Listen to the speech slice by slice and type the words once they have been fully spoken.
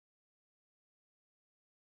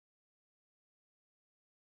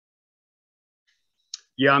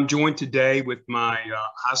Yeah, I'm joined today with my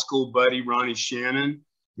high school buddy, Ronnie Shannon.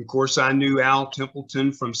 Of course, I knew Al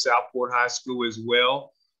Templeton from Southport High School as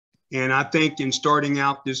well. And I think in starting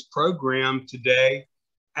out this program today,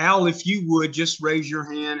 Al, if you would just raise your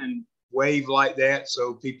hand and wave like that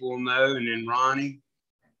so people will know. And then Ronnie,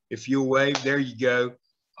 if you'll wave, there you go.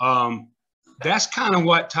 That's kind of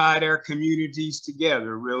what tied our communities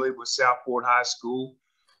together, really, with Southport High School.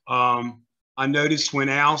 I noticed when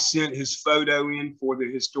Al sent his photo in for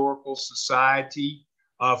the Historical Society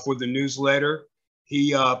for the newsletter,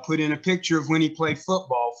 he put in a picture of when he played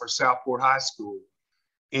football for Southport High School.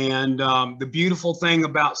 And the beautiful thing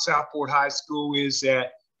about Southport High School is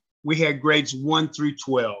that we had grades 1 through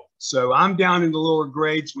 12. So I'm down in the lower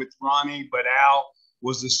grades with Ronnie, but Al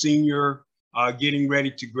was a senior getting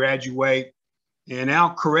ready to graduate. And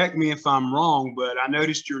Al, correct me if I'm wrong, but I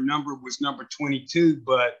noticed your number was number 22,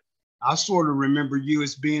 but I sort of remember you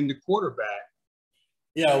as being the quarterback.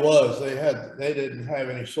 Yeah, it was. They didn't have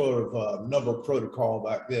any sort of number protocol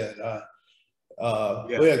back then.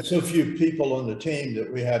 We had so few people on the team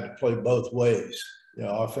that we had to play both ways,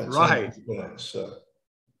 offense and defense.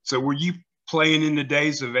 So were you playing in the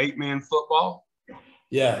days of 8-man football?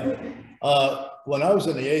 Yeah. When I was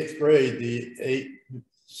in the 8th grade,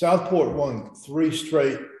 Southport won 3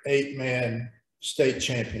 straight 8-man state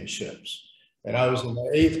championships. And I was in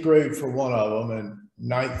the 8th grade for one of them, and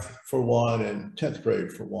 9th for one, and 10th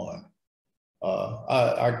grade for one.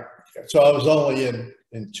 So I was only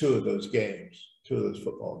in 2 of those games, 2 of those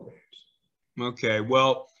football games. Okay,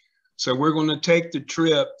 well, so we're going to take the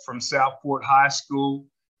trip from Southport High School,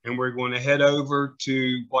 and we're going to head over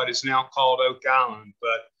to what is now called Oak Island.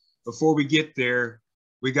 But before we get there,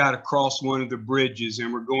 we got to cross one of the bridges,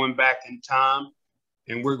 and we're going back in time,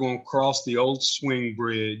 and we're going to cross the old swing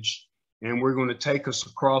bridge. And we're going to take us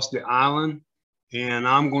across the island. And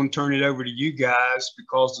I'm going to turn it over to you guys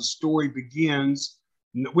because the story begins.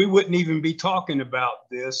 We wouldn't even be talking about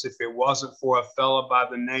this if it wasn't for a fella by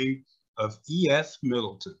the name of E.F.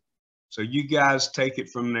 Middleton. So you guys take it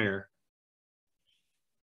from there.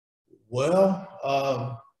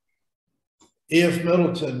 Well, E.F.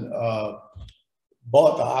 Middleton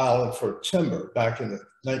bought the island for timber back in the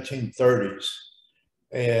 1930s.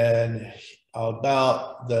 And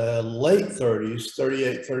about the late 30s,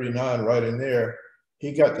 38, 39, right in there,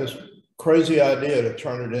 he got this crazy idea to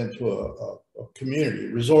turn it into a community,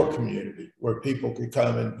 resort community, where people could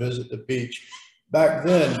come and visit the beach. Back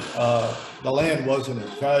then, the land wasn't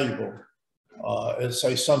as valuable as,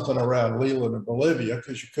 say, something around Leland and Bolivia,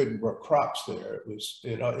 because you couldn't grow crops there.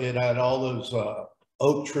 It had all those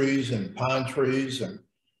oak trees and pine trees and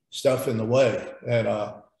stuff in the way. And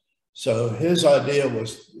so his idea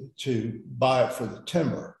was to buy it for the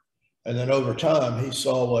timber. And then over time, he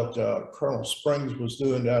saw what Colonel Springs was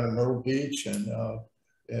doing down in Myrtle Beach and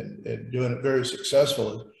doing it very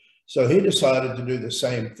successfully. So he decided to do the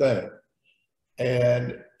same thing.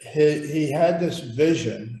 And he had this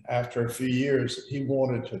vision after a few years that he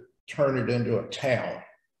wanted to turn it into a town.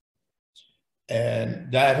 And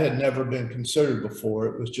that had never been considered before.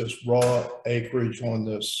 It was just raw acreage on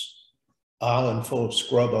this island full of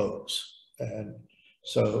scrub oaks. And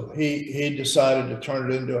so he decided to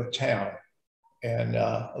turn it into a town. And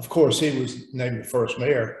of course, he was named the first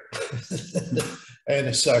mayor and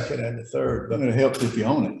the second and the third. But it helps if you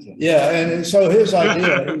own it. Yeah, and so his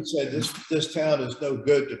idea, he said, this town is no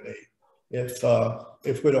good to me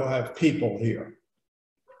if we don't have people here.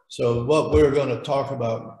 So what we're going to talk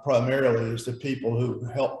about primarily is the people who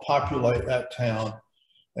helped populate that town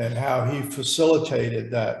and how he facilitated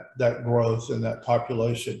that growth and that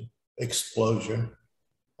population explosion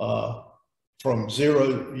from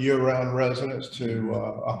 0 year-round residents to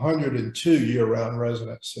 102 year-round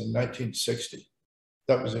residents in 1960.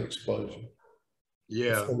 That was the explosion.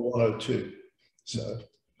 Yeah. 102.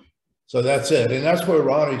 So that's it. And that's where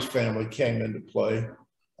Ronnie's family came into play.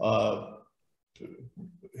 One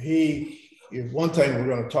thing we're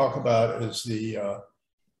going to talk about is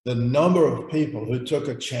the number of people who took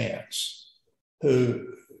a chance,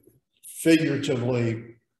 who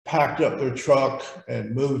figuratively packed up their truck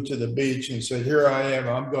and moved to the beach and said, here I am,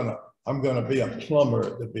 I'm gonna be a plumber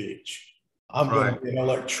at the beach. I'm going to be an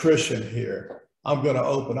electrician here. I'm going to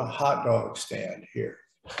open a hot dog stand here.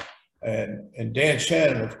 And Dan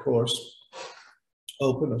Shannon, of course,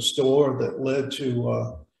 opened a store that led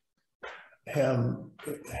to him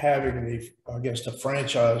having the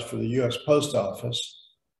franchise for the U.S. Post Office.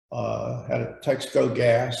 Had a Texaco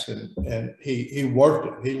gas, and he worked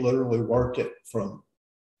it. He literally worked it from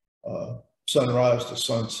sunrise to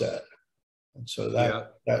sunset. And so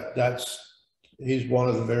that's he's one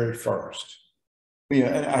of the very first. Yeah,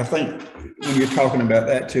 and I think when you're talking about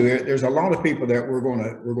that too, there's a lot of people that we're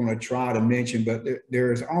going to try to mention, but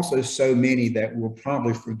there's also so many that we'll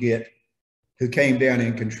probably forget who came down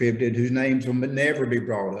and contributed, whose names will never be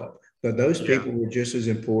brought up. But those people were just as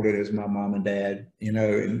important as my mom and dad, you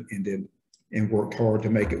know, and worked hard to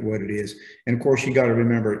make it what it is. And of course, you got to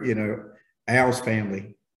remember, you know, Al's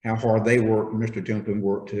family, how hard they worked, Mr. Templeton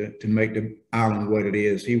worked to make the island what it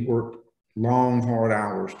is. He worked long, hard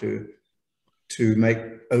hours to make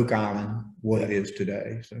Oak Island what it is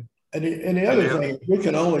today. So, and the other thing, we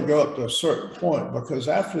can only go up to a certain point, because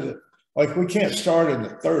after the, like, we can't start in the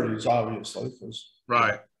 30s, obviously, because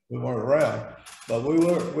we weren't around, but we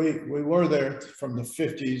were there from the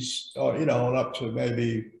 50s, you know, and up to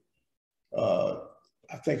maybe I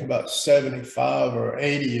think about 75 or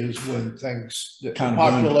 80 is when things, the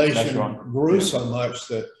population grew so much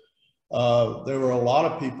that there were a lot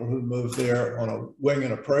of people who moved there on a wing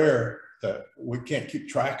and a prayer that we can't keep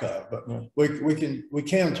track of, but we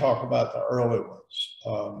can talk about the early ones.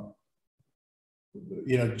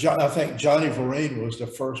 You know, I think Johnny Vereen was the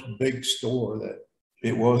first big store that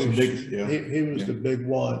it was the biggest. He was the big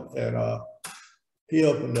one, and he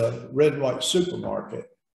opened a red and white supermarket.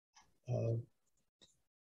 And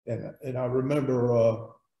I remember,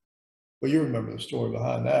 well, you remember the story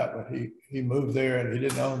behind that, but he moved there and he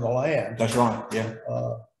didn't own the land. That's right. Yeah.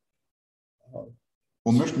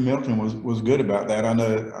 Well, Mr. Middleton was good about that. I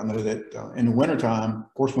know that in the wintertime,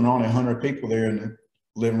 of course, when only 100 people there and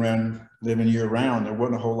living year round, there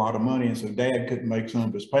wasn't a whole lot of money. And so Dad couldn't make some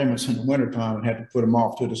of his payments in the wintertime and had to put them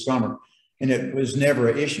off to the summer. And it was never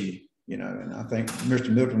an issue, you know, and I think Mr.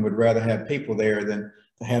 Middleton would rather have people there than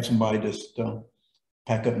to have somebody just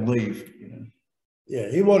pack up and leave, you know. Yeah,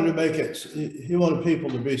 he wanted to make it, he wanted people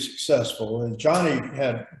to be successful. And Johnny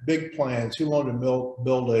had big plans. He wanted to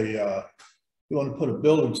he wanted to put a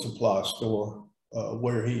building supply store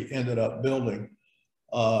where he ended up building.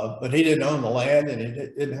 But he didn't own the land and he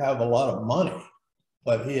didn't have a lot of money,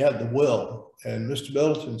 but he had the will. And Mr.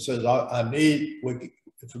 Middleton says,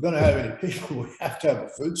 if we're going to have any people, we have to have a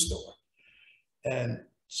food store. And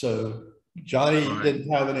so Johnny didn't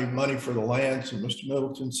have any money for the land. So Mr.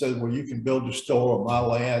 Middleton said, well, you can build your store on my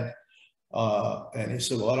land. And he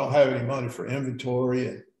said, well, I don't have any money for inventory.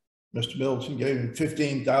 And Mr. Middleton gave him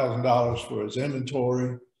 $15,000 for his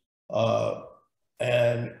inventory.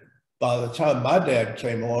 And by the time my dad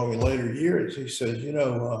came along in later years, he said, you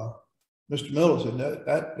know, Mr. Middleton,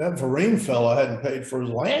 that Vereen fellow hadn't paid for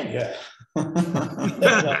his land yet.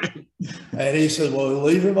 And he said, well,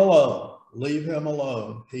 leave him alone. Leave him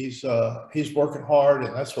alone. He's working hard,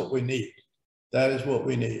 and that's what we need. That is what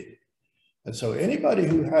we need. And so anybody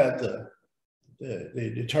who had the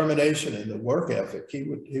determination and the work ethic, he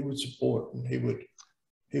would support, and he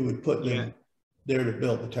would put them there to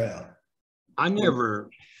build the town. I never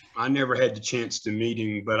had the chance to meet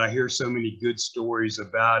him, but I hear so many good stories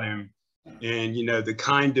about him. And, you know, the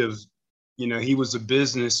kind of, you know, he was a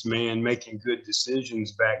businessman making good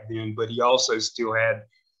decisions back then, but he also still had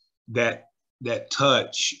that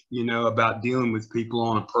touch, you know, about dealing with people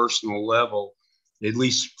on a personal level, at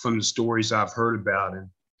least from the stories I've heard about him.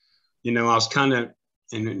 You know, I was kind of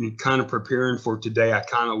preparing for today. I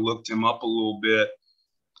kind of looked him up a little bit,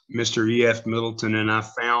 Mr. E.F. Middleton, and I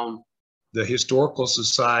found the Historical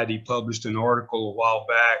Society published an article a while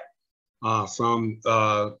back from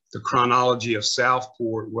the chronology of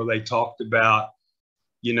Southport, where they talked about,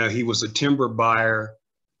 you know, he was a timber buyer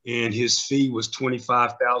and his fee was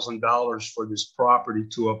 $25,000 for this property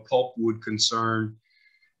to a pulpwood concern.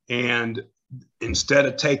 And instead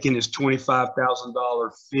of taking his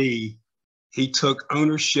 $25,000 fee, he took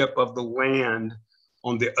ownership of the land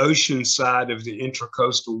on the ocean side of the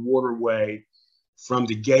Intracoastal Waterway from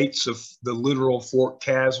the gates of the literal Fort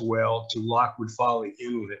Caswell to Lockwood Folly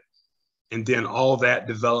Inlet. And then all that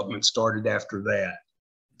development started after that.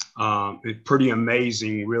 It's pretty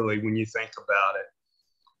amazing, really, when you think about it.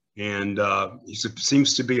 And he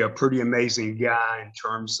seems to be a pretty amazing guy in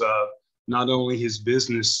terms of not only his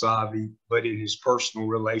business savvy, but in his personal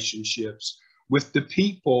relationships with the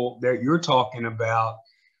people that you're talking about,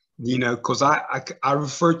 you know, because I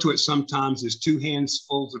refer to it sometimes as two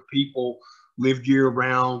handsfuls of people lived year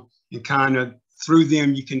round, and kind of through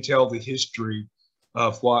them you can tell the history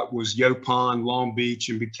of what was Yaupon, Long Beach,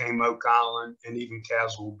 and became Oak Island, and even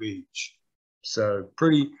Caswell Beach. So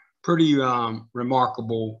pretty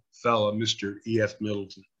remarkable fellow, Mr. E.F.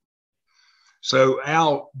 Middleton. So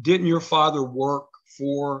Al, didn't your father work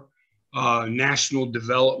for National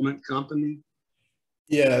Development Company?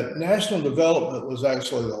 Yeah, National Development was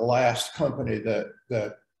actually the last company that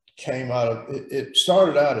came out of it. It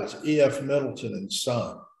started out as E.F. Middleton and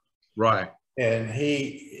Son. Right.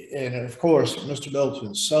 And of course, Mr.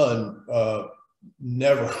 Middleton's son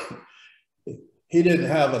never, he didn't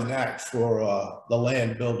have a knack for the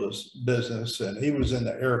land builders business, and he was in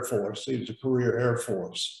the Air Force. He was a career Air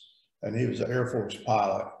Force, and he was an Air Force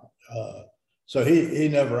pilot. So he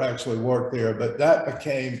never actually worked there, but that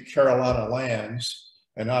became Carolina Lands,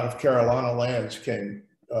 and out of Carolina Lands came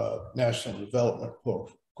National Development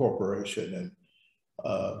Corporation.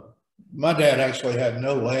 And my dad actually had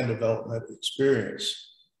no land development experience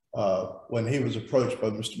when he was approached by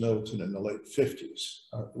Mr. Middleton in the late 50s.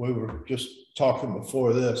 We were just talking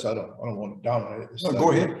before this. I don't want to dominate this. No,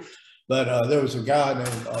 go ahead. But there was a guy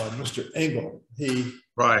named Mr. Engel. He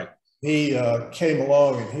came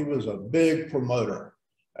along, and he was a big promoter.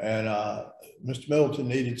 And Mr. Middleton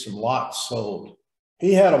needed some lots sold.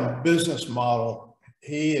 He had a business model.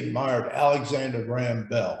 He admired Alexander Graham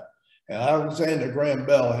Bell. And Alexander Graham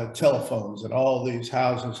Bell had telephones in all these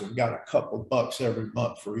houses and got a couple bucks every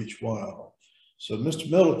month for each one of them. So Mr.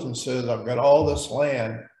 Middleton says, I've got all this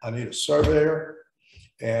land. I need a surveyor,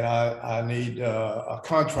 and I need a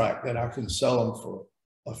contract that I can sell them for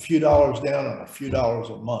a few dollars down and a few dollars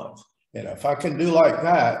a month. And if I can do like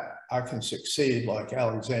that, I can succeed like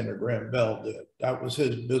Alexander Graham Bell did. That was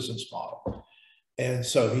his business model. And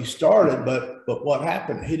so he started, but what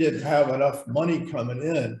happened? He didn't have enough money coming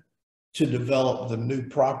in to develop the new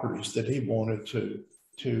properties that he wanted to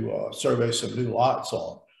survey some new lots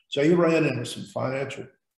on. So he ran into some financial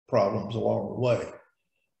problems along the way.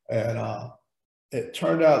 And it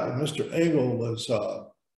turned out that Mr. Engel was,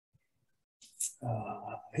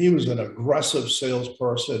 he was an aggressive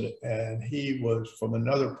salesperson, and he was from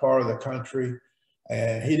another part of the country,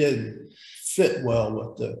 and he didn't fit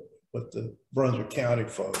well with the Brunswick County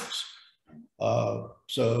folks.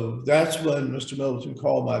 So that's when Mr. Middleton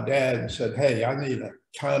called my dad and said, hey, I need a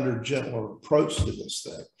kinder, gentler approach to this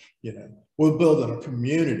thing. You know, we're building a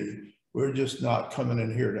community. We're just not coming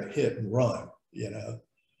in here to hit and run, you know?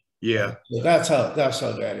 Yeah. So that's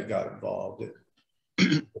how Daddy got involved.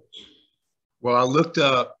 Well, I looked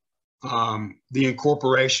up the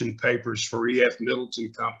incorporation papers for E.F.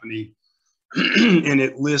 Middleton Company, and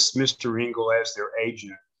it lists Mr. Engel as their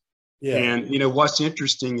agent. Yeah. And, you know, what's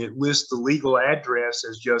interesting, it lists the legal address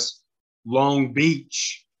as just Long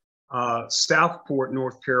Beach, Southport,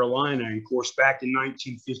 North Carolina. And of course, back in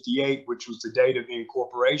 1958, which was the date of the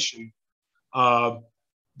incorporation,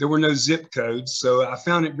 there were no zip codes. So I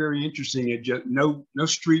found it very interesting. It just no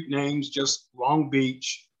street names, just Long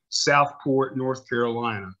Beach, Southport, North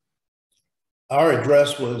Carolina. Our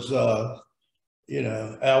address was, you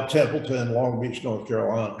know, Al Templeton, Long Beach, North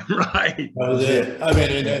Carolina. Right. That was it. I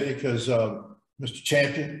mean, because Mr.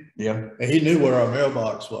 Champion, yeah, and he knew where our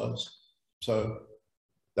mailbox was. So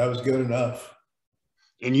that was good enough.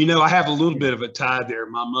 And, you know, I have a little bit of a tie there,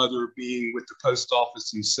 my mother being with the post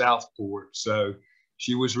office in Southport. So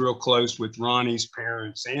she was real close with Ronnie's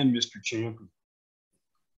parents and Mr. Champion.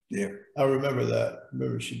 Yeah, I remember that. I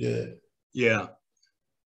remember she did. Yeah.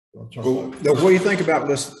 Well, what do you think about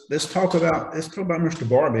this? Let's talk about Mr.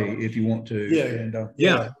 Barbie if you want to. Yeah, and,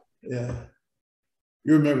 yeah.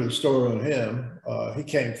 You remember the story on him? He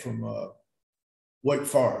came from Wake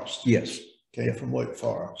Forest. Yes, came from Wake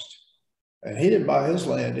Forest, and he didn't buy his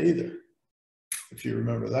land either. If you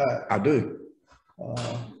remember that, I do.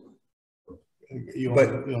 You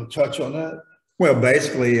want to touch on that? Well,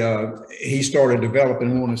 basically, he started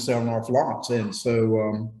developing, wanted to sell off lots, and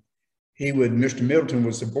so. Mr. Middleton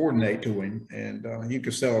would subordinate to him, and you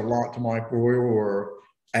could sell a lot to Mike Royal or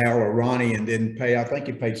Al or Ronnie and then pay, I think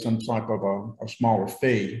he paid some type of a smaller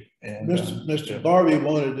fee. And Mr. Barbie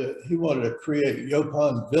wanted to create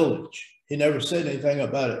Yaupon Village. He never said anything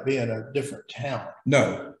about it being a different town.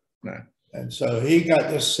 No. And so he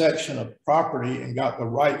got this section of property and got the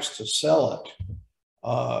rights to sell it.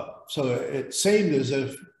 So it seemed as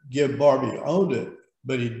if Gib Barbie owned it,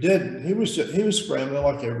 but he didn't. He was scrambling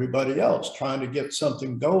like everybody else, trying to get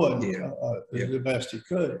something going the best he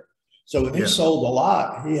could. So when he sold the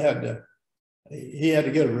lot, he had to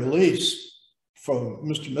get a release from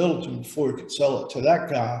Mr. Middleton before he could sell it to that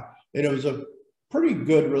guy. And it was a pretty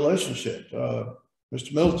good relationship.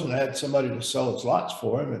 Mr. Middleton had somebody to sell his lots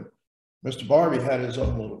for him, and Mr. Barbie had his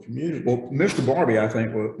own little community. Well, Mr. Barbie, I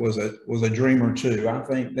think, was a dreamer too. I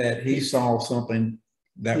think that he saw something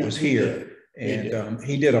that was here. And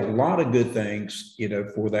he did a lot of good things, you know,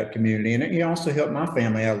 for that community. And he also helped my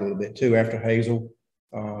family out a little bit too. After Hazel,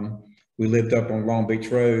 we lived up on Long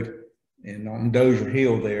Beach Road and on Dozier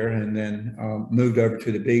Hill there, and then moved over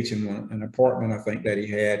to the beach in an apartment I think that he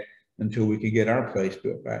had until we could get our place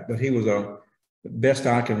built back. But he was the best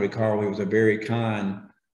I can recall, he was a very kind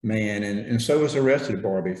man, and so was the rest of the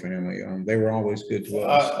Barbie family. They were always good to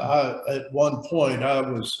us. At one point, I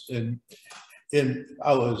was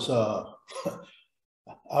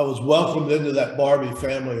I was welcomed into that Barbie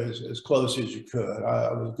family as close as you could.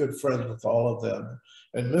 I was good friends with all of them.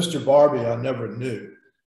 And Mr. Barbie, I never knew.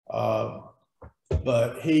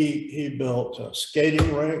 But he built a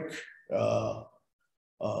skating rink, a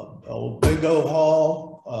bingo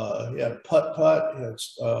hall. He had a putt-putt, he had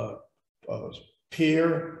a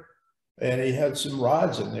pier, and he had some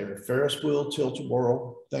rides in there, Ferris wheel,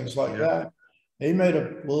 tilt-a-whirl, things like that. He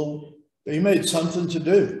made something to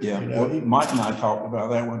do. Yeah, you know, Mike and I talked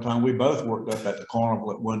about that one time. We both worked up at the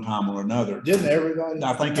carnival at one time or another. Didn't everybody?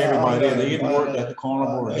 I think everybody did. They either worked at the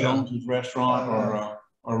carnival or Jones's restaurant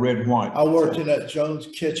or Red and White. I worked in that Jones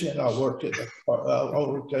kitchen. I worked at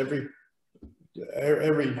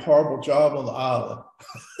every horrible job on the island.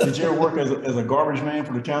 Did you ever work as a garbage man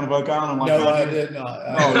for the town of Oak Island? No, I did not.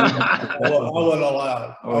 I wasn't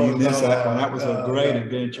allowed. Oh, you missed that one. That was a great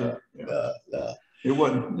adventure. It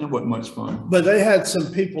wasn't much fun. But they had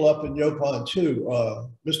some people up in Yaupon too.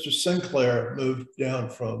 Mr. Sinclair moved down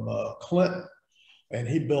from Clinton, and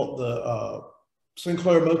he built the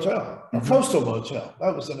Sinclair Motel, a Coastal Motel.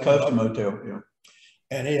 That was the name. Coastal Motel, yeah.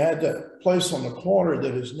 And he had that place on the corner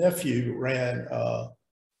that his nephew ran,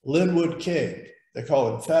 Linwood King. They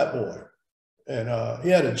call him Fat Boy. And he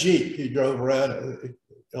had a Jeep. He drove around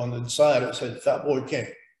on the side. It said Fat Boy King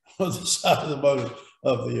on the side of the motor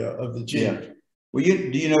of the Jeep. Yeah. Well, do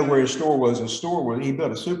you know where his store was? His store was, he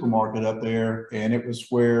built a supermarket up there, and it was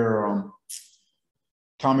where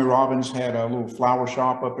Tommy Robbins had a little flower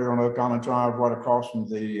shop up there on Oak Island Drive, right across from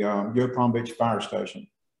the Yaupon Beach Fire Station,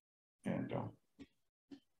 and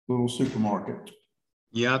little supermarket.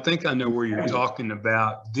 Yeah, I think I know where you're talking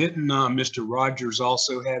about. Didn't Mr. Rogers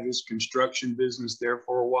also have his construction business there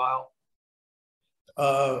for a while?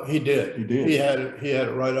 He did. He did. He had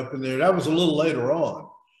it right up in there. That was a little later on.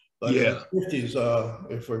 But in the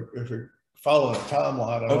 50s, if we're following a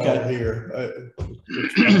timeline all here.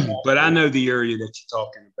 But I know the area that you're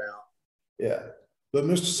talking about. Yeah. But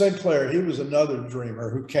Mr. Sinclair, he was another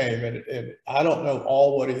dreamer who came, and I don't know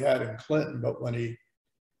all what he had in Clinton, but when he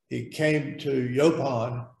came to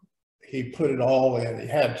Yaupon, he put it all in. He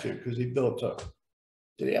had to, because he built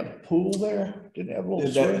did he have a pool there? Didn't he have a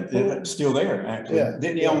little swimming pool? It's still there, actually. Yeah.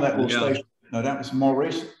 Didn't he own that little station? No, that was more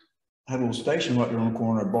recent. Had a little station right there on the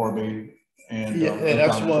corner of Barbie and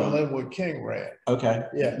that's one Linwood King ran. Okay.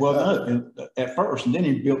 Yeah. Well, no, at first, and then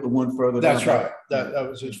he built the one further down. That's right. That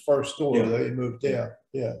was his first store that he moved down.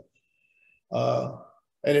 Yeah.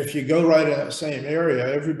 And if you go right in that same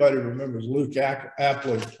area, everybody remembers Luke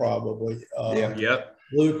Appling probably.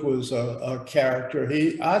 Luke was a character.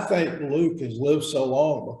 I think Luke has lived so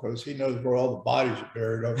long because he knows where all the bodies are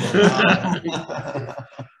buried over the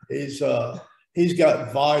island. He's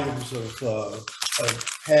got volumes of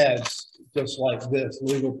pads just like this,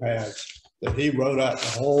 legal pads, that he wrote out the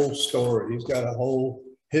whole story. He's got a whole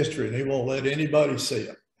history, and he won't let anybody see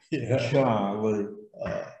it.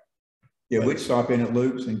 We'd stop in at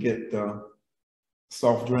Luke's and get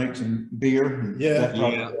soft drinks and beer. And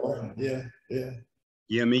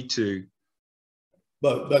Yeah, me too.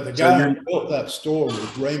 But the guy who built that store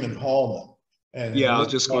was Raymond Hallman. And I was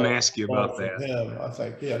just going to ask you about that. Him, I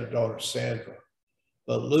think he had a daughter, Sandra.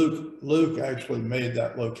 But Luke actually made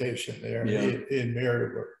that location there. Yeah. He and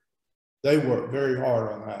Mary they worked very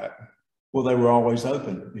hard on that. Well, they were always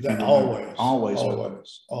open. Always.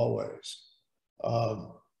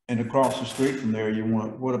 And across the street from there,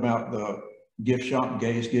 what about the gift shop,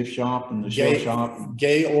 Gay's gift shop and the show shop?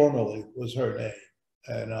 Gay Ormley was her name.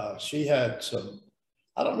 And she had some,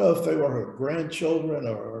 I don't know if they were her grandchildren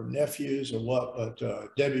or her nephews or what, but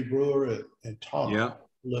Debbie Brewer and Tom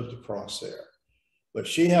lived across there. But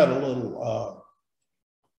she had a little,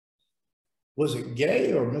 was it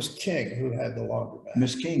Gay or Miss King who had the laundromat?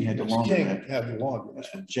 Miss King had the laundromat. King had the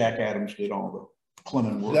laundromat. Jack Adams did all the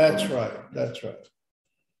plumbing work. That's right.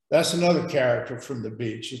 That's another character from the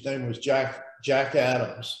beach. His name was Jack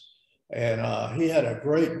Adams. And he had a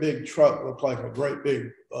great big truck, looked like a great big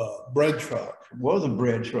bread truck. It was a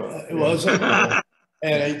bread truck. It wasn't.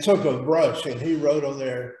 And he took a brush and he wrote on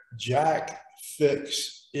there, Jack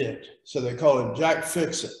Fix It. So they called him Jack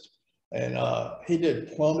Fix It. And he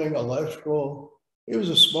did plumbing, electrical. He was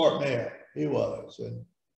a smart man. He was. And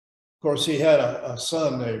of course, he had a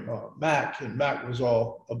son named Mac, and Mac was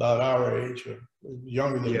all about our age, or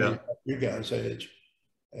younger than me, you guys' age.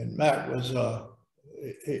 And Mac was,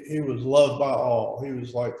 he was loved by all. He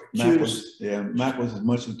was like the cutest. Mac was as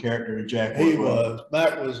much a character as Jack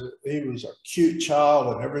was. He was a cute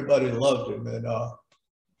child, and everybody loved him. And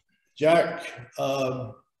Jack,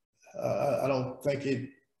 I don't think he'd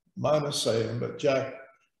mind us saying, but Jack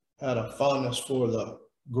had a fondness for the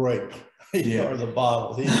grape or the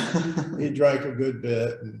bottle. He drank a good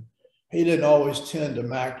bit, and he didn't always tend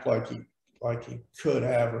to act like he could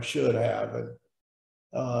have or should have.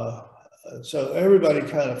 And so everybody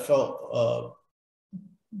kind of felt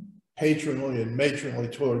patronally and matronly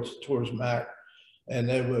towards Mac, and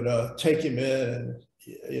they would take him in, and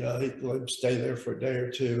he'd let him stay there for a day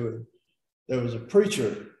or two. And there was a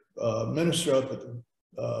preacher, minister up at the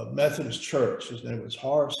Methodist church. His name was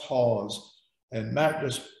Horace Hawes, and Mac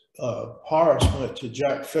just Horace went to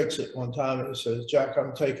Jack Fixit one time, and he says, "Jack,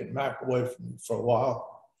 I'm taking Mac away from you for a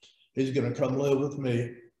while. He's going to come live with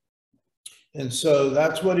me." And so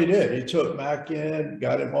that's what he did. He took Mac in,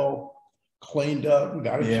 got him all cleaned up, and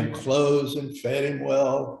got him some clothes, and fed him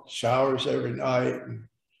well, showers every night. And,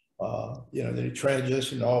 then he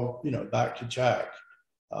transitioned all, back to Jack.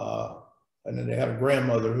 And then they had a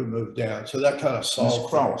grandmother who moved down. So that kind of solved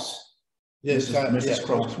Cross. Yes, Mrs.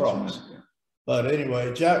 Cross. But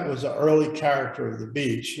anyway, Jack was an early character of the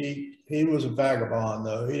beach. He was a vagabond,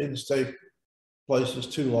 though. He didn't stay places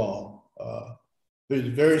too long. He was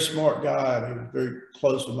a very smart guy, and he was very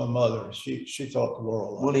close to my mother. She thought the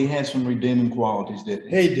world of him. Well, he had some redeeming qualities, didn't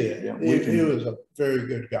he? He did. Yeah, he was a very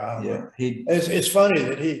good guy. Yeah, it's funny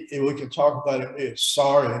that we can talk about him being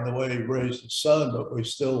sorry in the way he raised his son, but we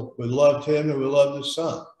loved him, and we loved his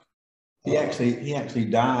son. He actually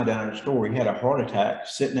died in our store. He had a heart attack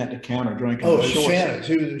sitting at the counter drinking. Oh, Shannon's.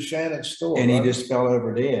 He was in Shannon's store, and he just fell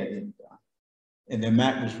over dead. And then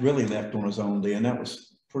Mac was really left on his own then. That was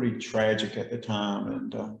pretty tragic at the time.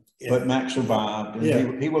 And but Mac survived,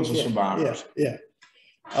 and he was a survivor.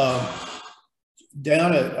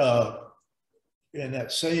 Down at in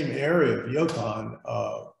that same area of Yaupon,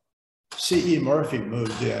 C.E. Murphy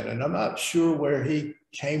moved in, and I'm not sure where he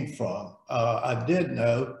came from. I did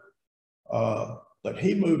know. But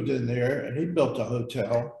he moved in there, and he built a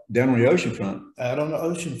hotel down on the oceanfront. Out on the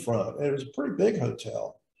oceanfront. It was a pretty big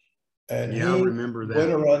hotel. And I remember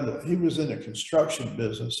that. He was in the construction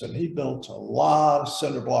business, and he built a lot of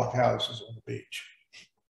cinder block houses on the beach.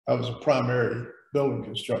 That was a primary building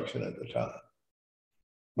construction at the time.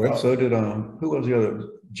 Well, so did who was the other?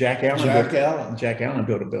 Jack Allen. Jack Allen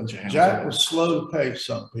built a bunch of houses. Jack was slow to pay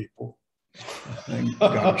some people. And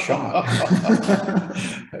got shot.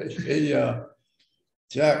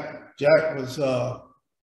 Jack was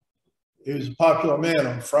he was a popular man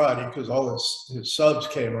on Friday because all his subs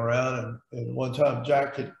came around, and one time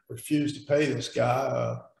Jack had refused to pay this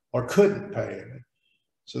guy or couldn't pay him.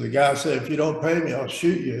 So the guy said, "If you don't pay me, I'll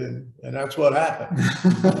shoot you," and that's what happened.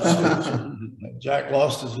 Jack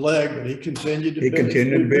lost his leg, but he continued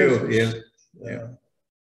to build. Yeah.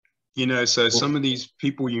 So some of these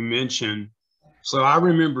people you mentioned, so I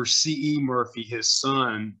remember C.E. Murphy, his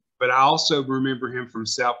son, but I also remember him from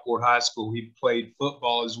Southport High School. He played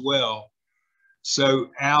football as well. So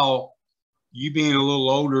Al, you being a little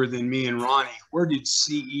older than me and Ronnie, where did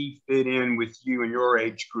C.E. fit in with you and your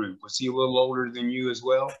age group? Was he a little older than you as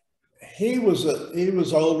well? He was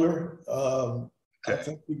older. I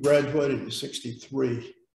think he graduated in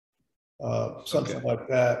 '63, something like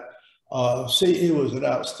that. C.E. was an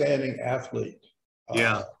outstanding athlete.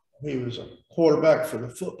 He was a quarterback for the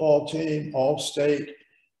football team, all-state,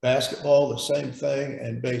 basketball, the same thing,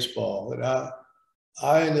 and baseball. And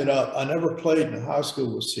I never played in high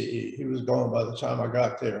school with C.E. He was gone by the time I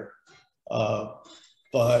got there.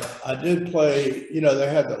 But I did play, they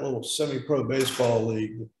had that little semi-pro baseball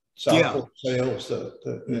league, Southport Sales.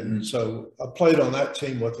 And so I played on that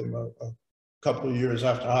team with him a couple of years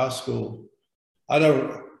after high school.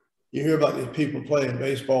 You hear about these people playing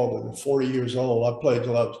baseball that are 40 years old. I played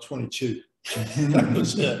till I was 22. That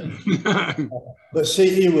was it. But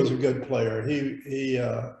C.E. was a good player. He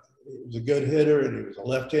was a good hitter, and he was a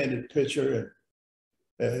left-handed pitcher.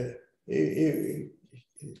 And he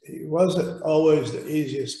wasn't always the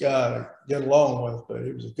easiest guy to get along with, but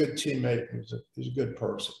he was a good teammate. He was a good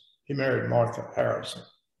person. He married Martha Harrison.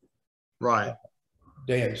 Right.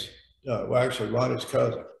 Actually, Ronnie's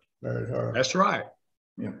cousin married her. That's right.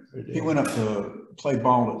 Yeah. He went up to play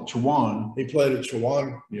ball at Chowan. He played at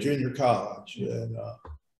Chowan Junior College. And I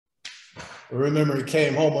remember he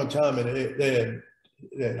came home one time, and they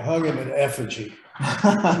had hung him in effigy.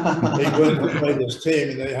 He went to play this team,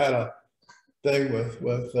 and they had a thing with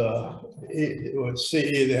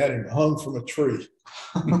CE. They had him hung from a tree.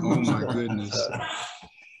 Oh my goodness.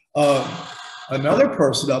 Another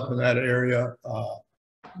person up in that area,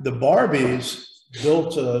 the Barbies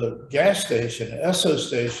built a gas station, an Esso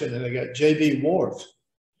station, and they got J.B. Worth.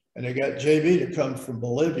 And they got J.B. to come from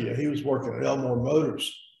Bolivia. He was working at Elmore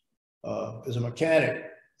Motors as a mechanic.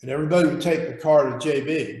 and everybody would take the car to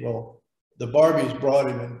JB. Well, the Barbies brought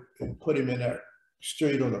him and put him in that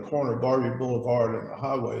street on the corner of Barbie Boulevard and the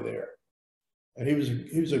highway there. And he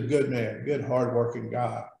was a good man, good, hardworking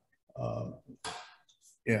guy.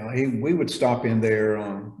 Yeah, we would stop in there.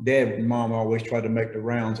 Dad and Mom always tried to make the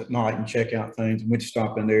rounds at night and check out things, and we'd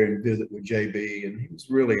stop in there and visit with JB. And he was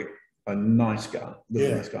really a nice guy.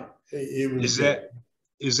 Really nice guy.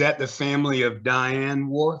 Is that the family of Diane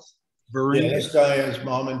Worth? Yeah, that's Diane's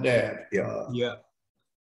mom and dad. Yeah. Yeah.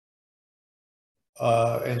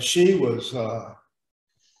 And she was,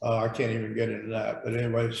 I can't even get into that, but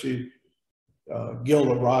anyway,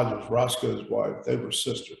 Gilda Rogers, Roscoe's wife, they were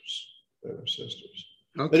sisters.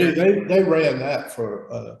 Okay. But they ran that for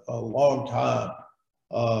a long time.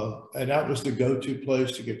 And that was the go-to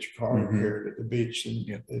place to get your car repaired at the beach.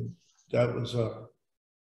 And that was,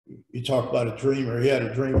 you talk about a dreamer. He had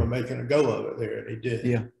a dream of making a go of it there, and he did.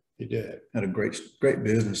 Yeah. He did. Had a great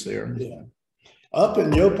business there. Yeah. Up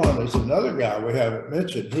in Yaupon, there's another guy we haven't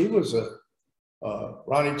mentioned. He was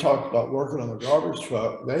Ronnie talked about working on the garbage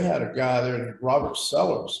truck. They had a guy there named Robert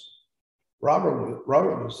Sellers. Robert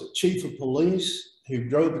was the chief of police. He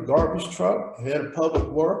drove the garbage truck, head of public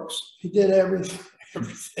works. He did everything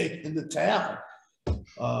in the town.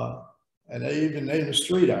 And they even named a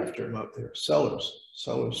street after him up there, Sellers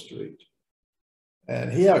Street.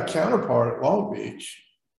 And he had a counterpart at Long Beach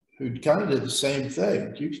who kind of did the same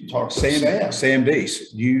thing. You can talk to Sam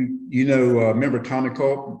Deese. You remember Tommy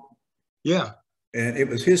Culp? Yeah. And it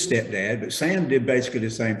was his stepdad, but Sam did basically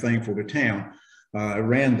the same thing for the town.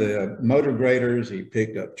 Ran the motor graders. He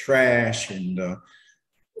picked up trash and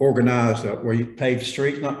organized where you paved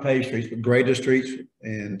streets, not paved streets, but graded streets.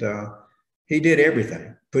 And he did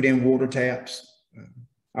everything, put in water taps.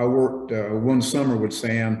 I worked one summer with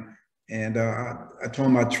Sam, and I told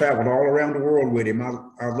him I traveled all around the world with him.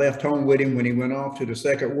 I left home with him when he went off to the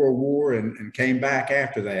Second World War and came back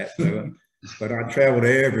after that. So, but I traveled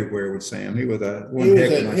everywhere with Sam. He was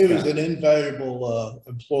he was an invaluable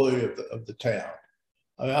employee of the town.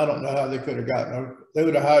 I mean, I don't know how they could have gotten. They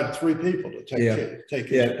would have hired 3 people to take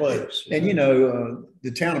his place. And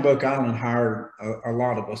the town of Oak Island hired a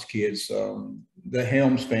lot of us kids. The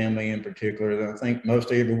Helms family in particular. I think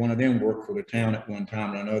most every one of them worked for the town at one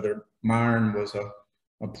time or another. Myron was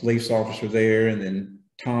a police officer there, and then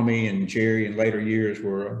Tommy and Jerry in later years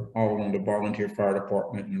were all on the volunteer fire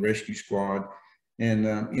department and rescue squad. And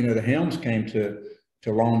the Helms came to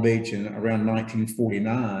Long Beach in around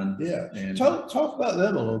 1949. Yeah, and talk about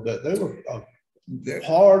them a little bit. They were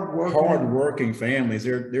hard-working families.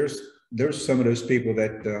 There's some of those people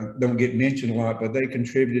that don't get mentioned a lot, but they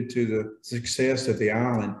contributed to the success of the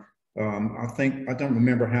island. I don't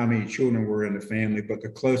remember how many children were in the family, but the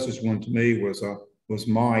closest one to me was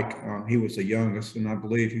Mike. He was the youngest, and I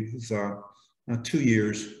believe he was 2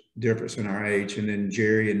 years difference in our age. And then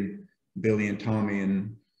Jerry and Billy and Tommy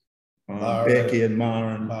and Becky and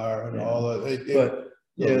Myron and all that.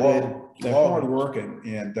 They're hard working,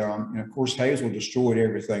 and of course Hazel destroyed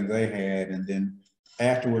everything they had. And then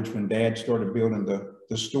afterwards, when Dad started building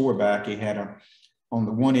the store back, he had on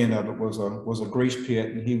the one end of it was a grease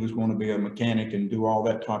pit, and he was going to be a mechanic and do all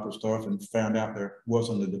that type of stuff, and found out there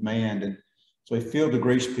wasn't a demand, and so he filled the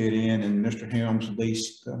grease pit in, and Mr. Helms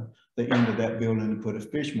leased the end of that building and put a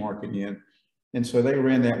fish market in, and so they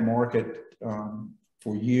ran that market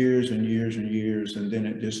for years and years and years, and then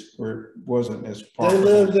it just wasn't as profitable.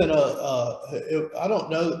 They lived in I don't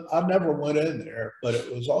know, I never went in there, but it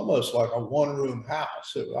was almost like a one-room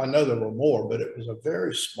house. I know there were more, but it was a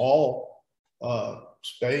very small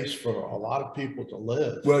space for a lot of people to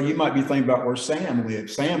live. Well, you might be thinking about where Sam lived.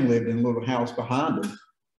 Sam lived in a little house behind him.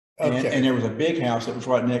 And there was a big house that was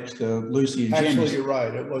right next to Lucy and Jimmy's. Actually, you're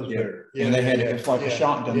right. It was there. Yeah, and they had it's like a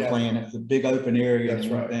shotgun plant. It's a big open area. That's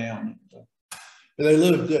right. Down. But they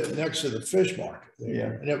lived next to the fish market there.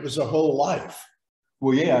 Yeah. And it was a whole life.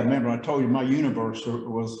 Well, yeah, I remember I told you my universe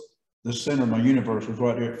was, the center of my universe was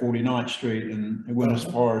right there at 49th Street, and it went as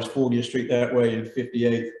far as 40th Street that way and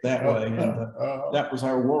 58th that way. And that was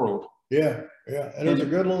our world. Yeah, yeah. And it was a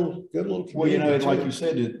good little community. Well, like you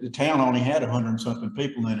said, the town only had 100-something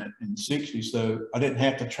people in it in the 60s, so I didn't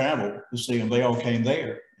have to travel to see them. They all came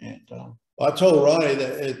there. And I told Ronnie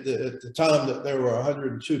that at the time that there were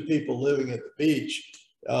 102 people living at the beach,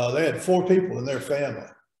 they had 4 people in their family,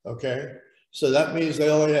 okay? So that means they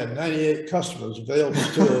only had 98 customers available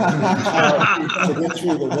to them to get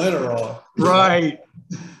through the winter on. Right.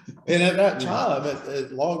 And at that time,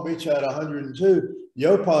 at Long Beach had 102,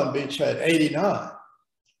 Yaupon Beach had 89.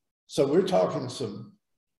 So we're talking some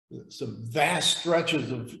vast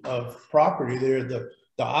stretches of property there. The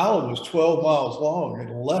island was 12 miles long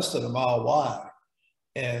and less than a mile wide.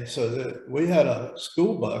 And so we had a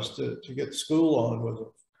school bus to get to school on, with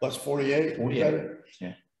bus 48. 48.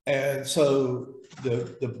 Yeah. And so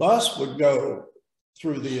the bus would go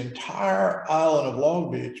through the entire island of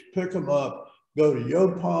Long Beach, pick them up, go to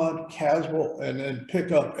Yaupon, Caswell, and then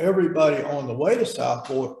pick up everybody on the way to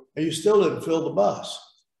Southport, and you still didn't fill the bus.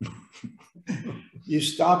 You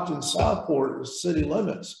stopped in Southport, the city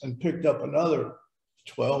limits, and picked up another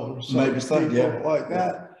 12 or something, people like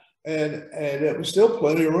that. And it was still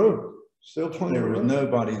plenty of room. Still plenty of room. There was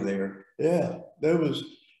nobody there. Yeah, there was.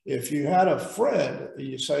 If you had a friend,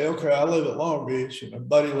 you say, okay, I live at Long Beach and a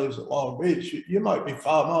buddy lives at Long Beach, you might be 5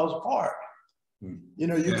 miles apart. You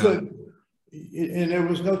know, you couldn't, and there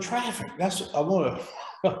was no traffic. That's, I want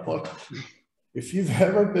to, if you've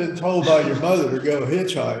ever been told by your mother to go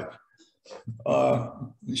hitchhike,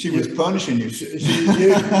 she was punishing you.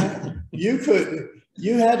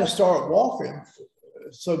 You had to start walking.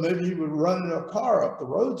 So maybe you would run in a car up the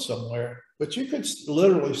road somewhere, but you could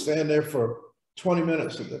literally stand there for 20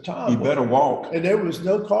 minutes at the time. You better walk. And there was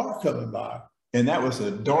no car coming by. And that was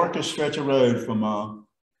the darkest stretch of road from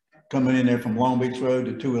coming in there from Long Beach Road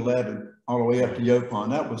to 211 all the way up to Yaupon.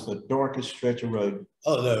 That was the darkest stretch of road.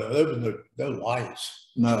 Oh no, there was no lights.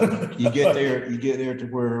 No, you get there to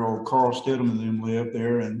where old Carl Stidham and them lived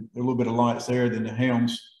there, and a little bit of lights there. Then the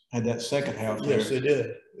Helms had that second house there. Yes, they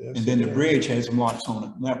did. Yes, and then the bridge had some lights on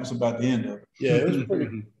it. And that was about the end of it. Yeah, it was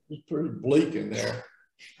pretty bleak in there.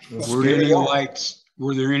 Were there any lights?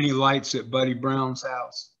 Were there any lights at Buddy Brown's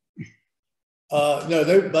house?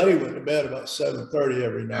 No, Buddy went to bed about 7:30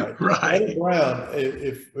 every night. Right. Buddy Brown,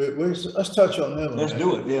 let's touch on him. Let's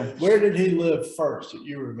do it. Yeah. Where did he live first that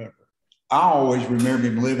you remember? I always remember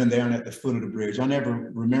him living down at the foot of the bridge. I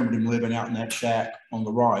never remembered him living out in that shack on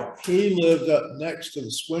the right. He lived up next to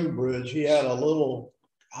the swing bridge. He had a little,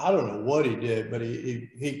 I don't know what he did, but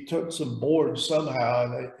he took some boards somehow,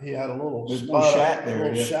 and he had a little shack there,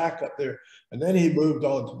 a little shack up there. And then he moved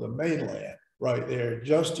on to the mainland right there,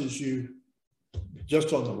 just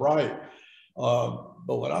on the right.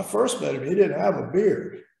 But when I first met him, he didn't have a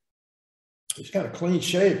beard. He's kind of clean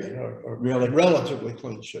shaven, or really relatively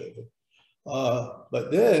clean shaven. But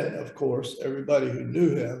then, of course, everybody who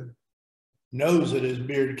knew him knows that his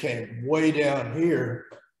beard came way down here,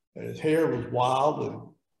 and his hair was wild and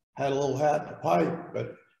had a little hat and a pipe,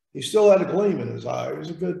 but he still had a gleam in his eye.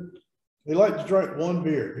 He liked to drink one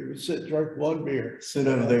beer. He would sit and drink one beer. Sit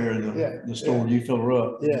over there in the store, you fill her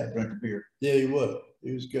up, drink a beer. Yeah, he would.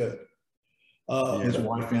 He was good. His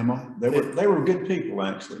wife Emma, they were good people,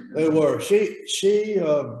 actually. They were. She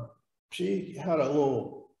had a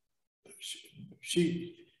little.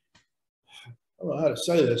 I don't know how to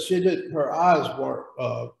say this. Her eyes weren't.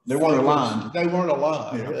 They weren't aligned. They weren't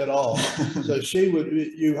aligned at all. So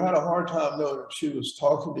you had a hard time knowing if she was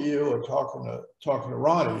talking to you or talking to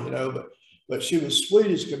Ronnie, you know. But she was sweet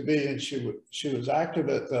as could be, and she was active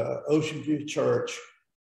at the Ocean View Church.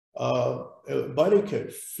 Buddy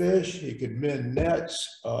could fish. He could mend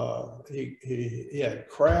nets. He had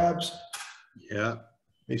crabs. Yeah.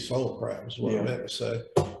 He sold crabs, what I meant to say.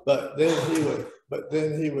 But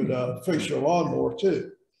then he would fix your lawnmower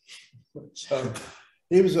too. So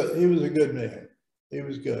he was a good man. He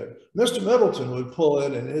was good. Mr. Middleton would pull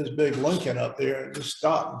in his big Lincoln up there and just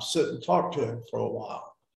stop and sit and talk to him for a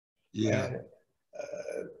while. Yeah. And,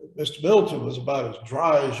 Mr. Middleton was about as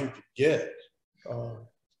dry as you could get.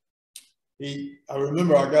 I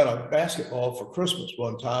remember I got a basketball for Christmas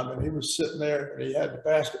one time, and he was sitting there and he had the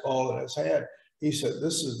basketball in his hand. He said,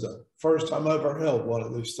 "This is the first time I ever held one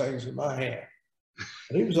of these things in my hand."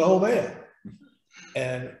 And he was an old man.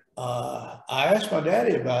 And I asked my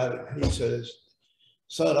daddy about it. He says,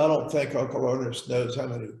 "Son, I don't think Uncle Ernest knows how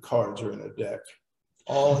many cards are in a deck.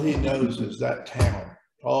 All he knows is that town.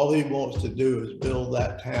 All he wants to do is build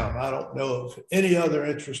that town. I don't know of any other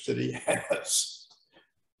interest that he has."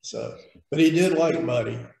 So, but he did like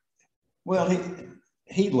Buddy. Well,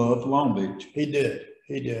 he loved Long Beach. He did.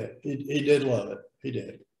 He did love it. He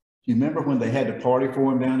did. You remember when they had the party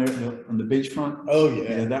for him down there on the beachfront? Oh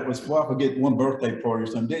yeah. Yeah, that was, well, I forget, one birthday party or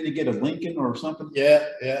something. Didn't he get a Lincoln or something? Yeah.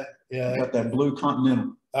 Got that blue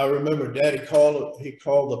Continental. I remember Daddy called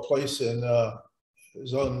the place it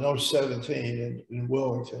was on North 17 in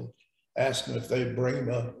Wilmington, asking if they'd bring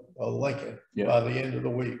him a Lincoln by the end of the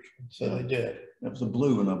week. So they did. That was a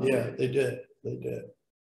blue one up there. Yeah, they did.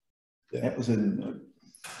 Yeah. That was in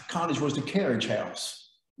Cottage was the carriage house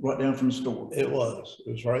right down from the store. It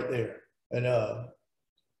was right there. And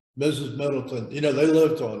Mrs. Middleton, you know, they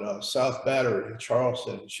lived on South Battery in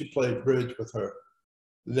Charleston. She played bridge with her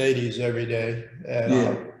ladies every day.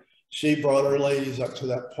 And she brought her ladies up to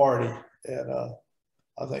that party. And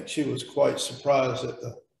I think she was quite surprised at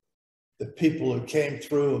the people who came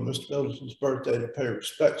through on Mr. Middleton's birthday to pay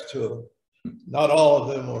respects to him. Not all of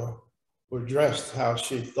them were dressed how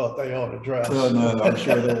she thought they ought to dress. Well, no, I'm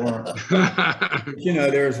sure they weren't. You know,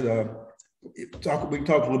 we can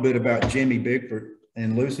talk a little bit about Jimmy Bigford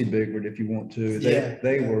and Lucy Bigford if you want to.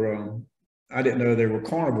 They were, I didn't know they were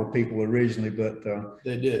carnival people originally, but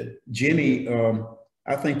they did. Jimmy,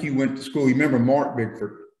 I think you went to school. You remember Mark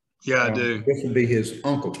Bigford? Yeah, I do. This would be his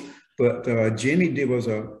uncle. But Jimmy was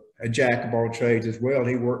a jack of all trades as well.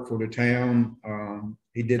 He worked for the town.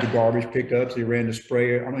 He did the garbage pickups. He ran the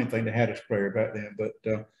sprayer. I don't even think they had a sprayer back then, but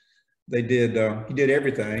he did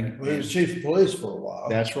everything. Well, he was chief of police for a while.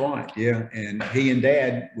 That's right. Yeah. And he and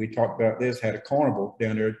Dad, we talked about this, had a carnival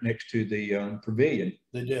down there next to the pavilion.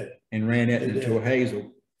 They did. And ran it into a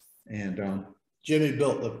Hazel. And Jimmy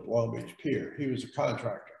built the Long Beach Pier. He was a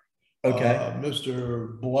contractor. Okay.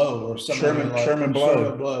 Mr. Blow or something Sherman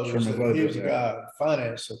Blow. He was a guy who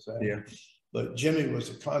financed the thing. Yeah. But Jimmy was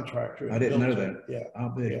a contractor. I didn't know that. Yeah. I'll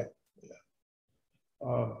bet.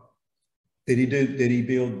 Yeah. Did he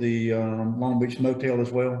build the Long Beach Motel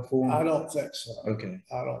as well for him? I don't think so. Okay.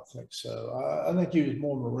 I don't think so. I think he was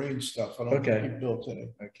more marine stuff. I don't think he built any.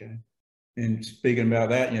 Okay. And speaking about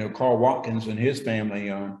that, you know, Carl Watkins and his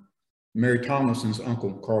family, Mary Tomlinson's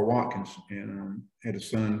uncle, Carl Watkins, and had a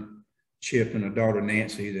son, Chip, and a daughter,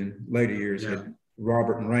 Nancy. Then later years had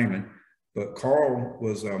Robert and Raymond. But Carl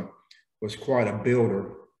was quite a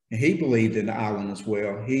builder, and he believed in the island as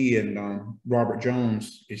well. He and Robert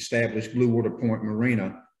Jones established Blue Water Point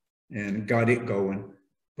Marina and got it going.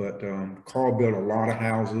 But Carl built a lot of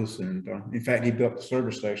houses, and in fact, he built the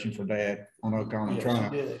service station for Dad on Oconee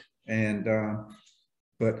Drive. And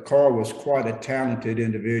but Carl was quite a talented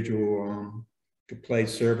individual. Could play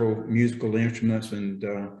several musical instruments, and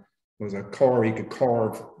was a carver. He could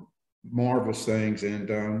carve marvelous things,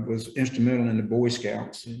 and was instrumental in the Boy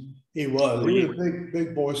Scouts. He was. He was a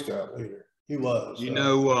big Boy Scout leader. He was. You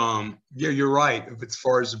know, yeah, you're right. As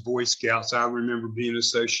far as the Boy Scouts, I remember being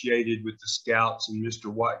associated with the Scouts and Mr.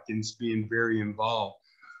 Watkins being very involved.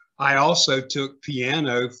 I also took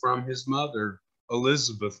piano from his mother,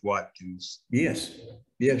 Elizabeth Watkins. Yes.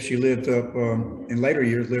 Yeah, she lived up, in later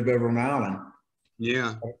years, lived over on the island.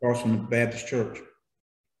 Yeah. Across from the Baptist church.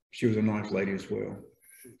 She was a nice lady as well.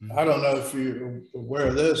 I don't know if you're aware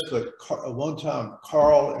of this, but one time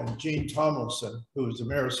Carl and Jean Tomlinson, who was the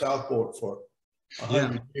mayor of Southport for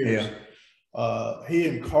 100 years, he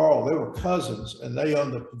and Carl, they were cousins, and they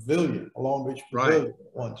owned the pavilion, a Long Beach Pavilion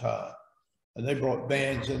at one time. And they brought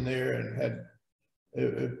bands in there and had,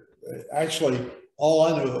 actually, all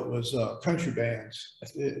I knew it was country bands.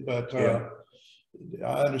 But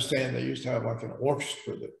I understand they used to have like an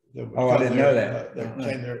orchestra that would I didn't know that. That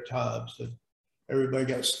came there at times. And everybody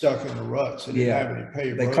got stuck in the ruts. They didn't have any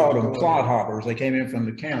paved They called them clodhoppers. They came in from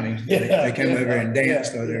the county. They came over and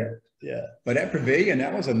danced over there. Yeah. But that pavilion,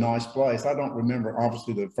 that was a nice place. I don't remember,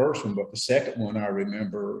 obviously, the first one, but the second one I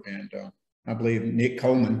remember. And I believe Nick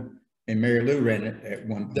Coleman and Mary Lou ran it at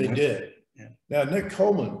one point. They did. Yeah. Now, Nick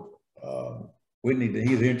Coleman.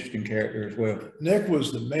 He's an interesting character as well. Nick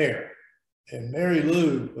was the mayor, and Mary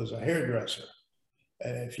Lou was a hairdresser.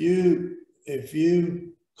 And if you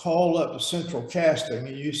called up to Central Casting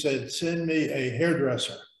and you said, send me a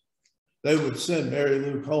hairdresser, they would send Mary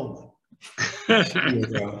Lou Coleman.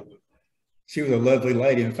 She was a lovely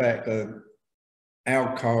lady. In fact,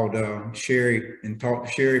 Al called Sherry and talked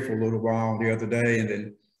to Sherry for a little while the other day, and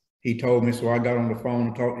then he told me, so I got on the phone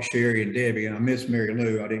and talked to Sherry and Debbie, and I miss Mary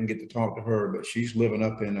Lou. I didn't get to talk to her, but she's living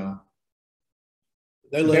up in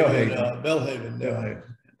they live in Bellhaven.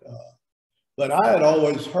 But I had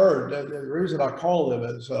always heard that the reason I called them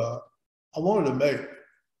is I wanted to make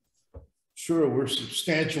sure we're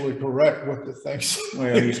substantially correct with the things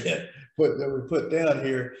that we put down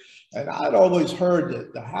here. And I'd always heard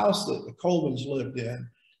that the house that the Colemans lived in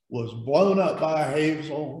was blown up by a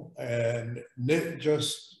hazel, and Nick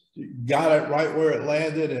just got it right where it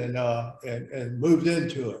landed and moved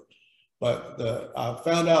into it. But I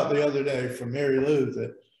found out the other day from Mary Lou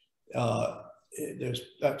that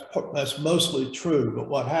that's mostly true. But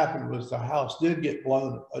what happened was the house did get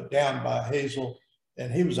blown down by hazel,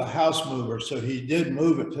 and he was a house mover, so he did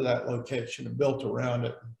move it to that location and built around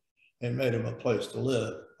it and made him a place to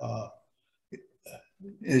live.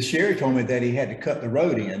 Sherry told me that he had to cut the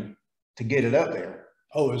road in to get it up there.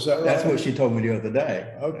 Oh, is that right? That's what she told me the other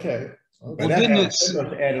day. Okay. But well, they must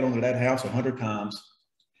have added on to that house 100 times.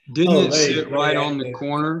 Didn't it sit right on the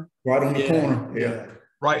corner? Right on the corner, yeah.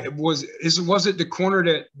 Right. Was it the corner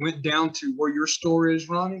that went down to where your store is,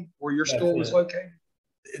 Ronnie? Where your store was located?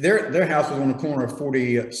 their house was on the corner of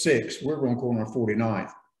 46. We were on the corner of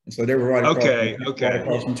 49th. And so they were right across, right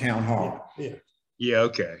across from Town Hall. Yeah.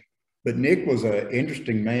 Okay. But Nick was an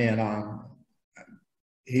interesting man.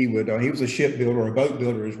 He was a shipbuilder, a boat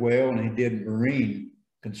builder as well, and he did marine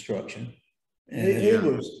construction. And he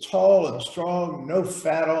was tall and strong, no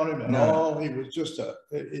fat on him at all. He was just a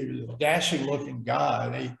dashing looking guy.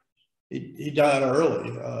 And he died early,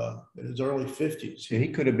 in his early 50s. He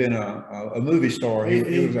could have been a movie star.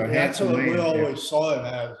 He was a handsome man. We always saw him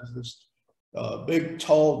as this big,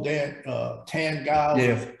 tall, tan guy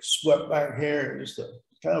with swept back hair, and just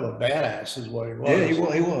kind of a badass is what he was. Yeah,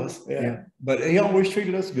 he was. Yeah. But he always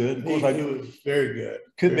treated us good. Of course, he was very good.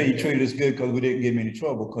 Could be he treated us good because we didn't give him any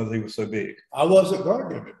trouble because he was so big. I wasn't going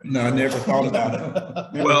to give him. No, I never thought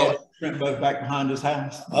about it. Well, Trent boat back behind his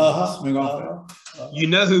house. Swing off. You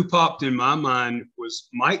know who popped in my mind was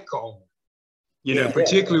Mike Coleman. You know,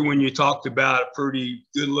 particularly when you talked about a pretty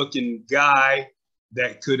good-looking guy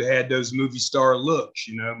that could have had those movie star looks.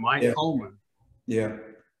 You know, Mike Coleman. Yeah.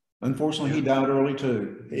 Unfortunately, he died early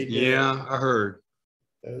too. Yeah, I heard.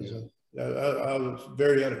 I was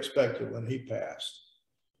very unexpected when he passed,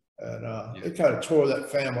 and it kind of tore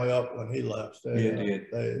that family up when he left.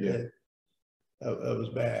 It did. That was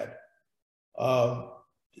bad.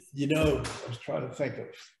 You know, I was trying to think of.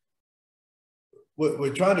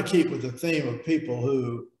 We're trying to keep with the theme of people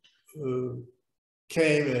who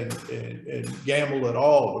came and gambled at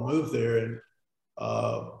all to move there, and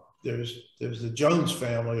there's the Jones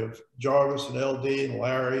family of Jarvis and LD and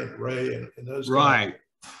Larry and Ray and those guys.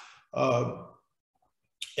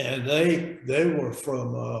 And they were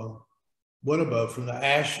from Winnebago, from the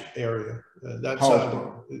Ash area, that side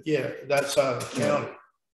of the county.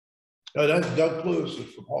 No, that's Doug Lewis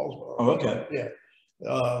is from Hallsboro. Oh, okay. Yeah.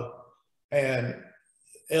 And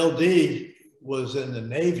LD was in the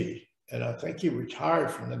Navy, and I think he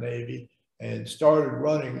retired from the Navy and started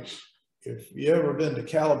running. If you ever been to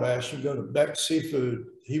Calabash, you go to Beck's Seafood.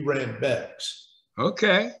 He ran Beck's.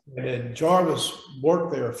 Okay. And Jarvis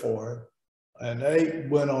worked there for him, and they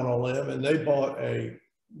went on a limb and they bought a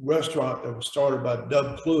restaurant that was started by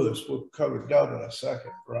Doug Lewis. We'll cover Doug in a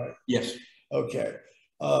second, right? Yes. Okay.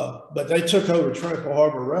 But they took over Trample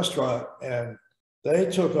Harbor Restaurant, and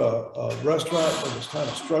they took a restaurant that was kind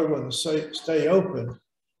of struggling to stay open,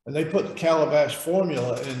 and they put the Calabash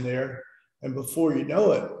formula in there. And before you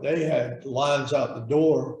know it, they had lines out the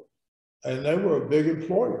door, and they were a big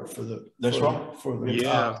employer for the. That's right.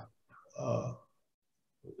 A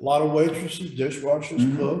lot of waitresses,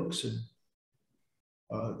 dishwashers, cooks,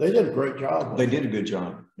 and they did a great job. They did a good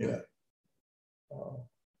job. Yeah.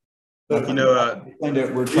 But you know, the thing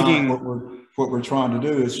that what we're trying to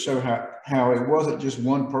do is show how it wasn't just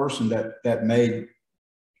one person that made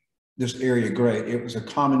this area great. It was a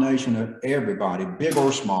combination of everybody, big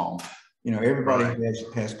or small. You know, everybody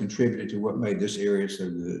has contributed to what made this area so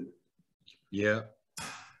good. Yeah.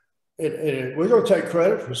 We're going to take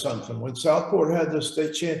credit for something. When Southport had the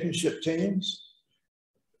state championship teams,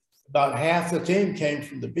 about half the team came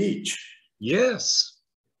from the beach. Yes.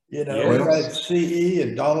 You know, we had CE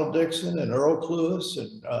and Donald Dixon and Earl Cluess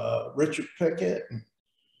and Richard Pickett and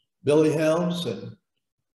Billy Helms and, of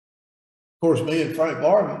course, me and Frank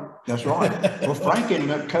Barman. That's right. Well, Frank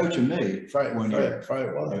ended up coaching me. Frank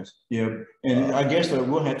was. Yeah. And I guess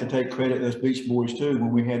we'll have to take credit to those Beach Boys too.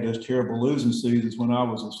 When we had those terrible losing seasons when I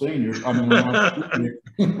was a senior, I mean,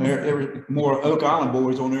 there were more Oak Island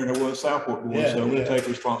boys on there than there was Southport boys. So we'll take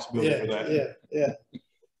responsibility for that.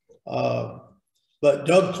 But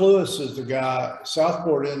Doug Lewis is the guy.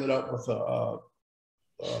 Southport ended up with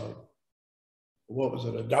what was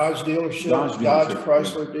it? A Dodge dealership, Dodge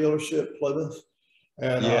Chrysler dealership, Plymouth.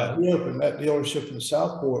 And he opened that dealership in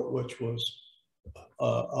Southport, which was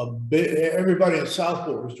a big, everybody in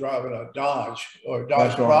Southport was driving a Dodge or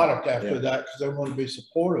Dodge product after that because they wanted to be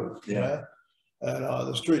supportive. Yeah. And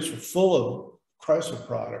the streets were full of Chrysler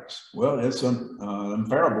products. Well, it's some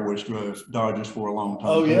Farrell boys drove Dodges for a long time.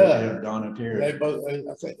 Oh, yeah. Don and Terry. I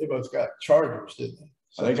think they both got Chargers, didn't they?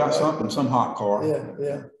 So they got some hot car.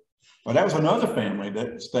 Yeah. Well, that was another family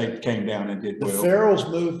that the state came down and did well. The Farrells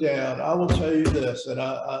moved down. I will tell you this, and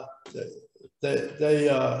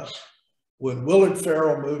when Willard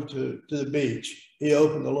Farrell moved to the beach, he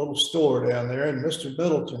opened a little store down there, and Mr.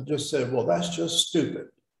 Middleton just said, "Well, that's just stupid.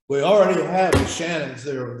 We already have the Shannons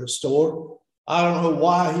there with the store. I don't know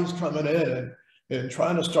why he's coming in and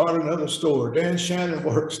trying to start another store. Dan Shannon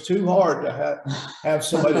works too hard to have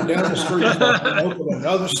somebody down the street open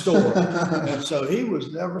another store." And so he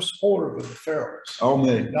was never supportive of the Farrells. Oh,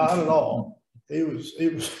 man. Not at all. He was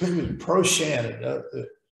pro Shannon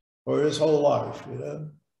for his whole life, you know.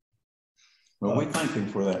 Well, we thank him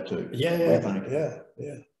for that too. Yeah.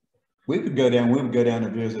 We would go down to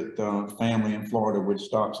visit family in Florida. We'd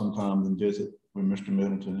stop sometimes and visit with Mr.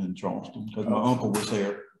 Middleton in Charleston because my uncle was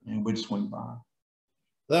there, and we'd swing by.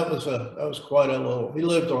 That was quite a little. He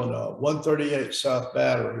lived on 138 South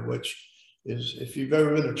Battery, which is, if you've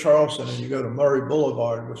ever been to Charleston and you go to Murray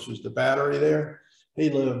Boulevard, which is the Battery there, he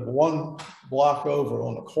lived one block over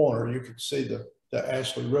on the corner. You could see the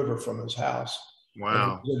Ashley River from his house.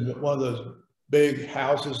 Wow. One of those big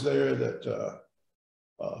houses there that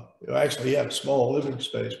actually he had a small living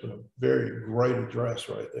space, but a very great address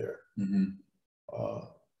right there.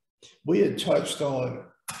 We had touched on,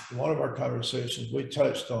 in one of our conversations, we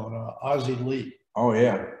touched on Ozzie Lee. Oh,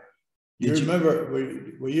 yeah. You remember,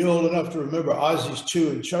 were you old enough to remember Ozzie's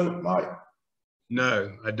Chew and Choke, Mike?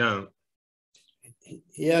 No, I don't.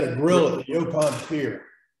 He had a grill at the Yaupon Pier.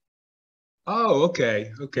 Oh,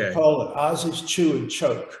 okay. Okay. They called it Ozzie's Chew and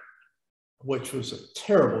Choke, which was a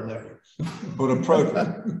terrible name. But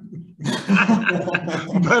appropriate.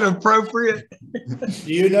 But appropriate.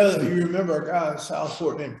 Do you remember a guy in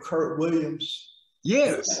Southport named Kurt Williams?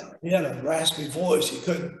 Yes. He had a raspy voice. He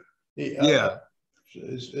couldn't.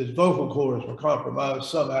 His vocal cords were compromised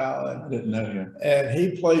somehow. And, I didn't know him. And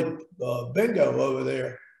he played bingo over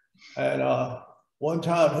there. And one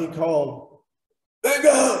time he called,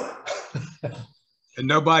 bingo! And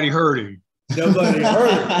nobody heard him. Nobody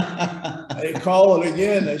heard him. They called it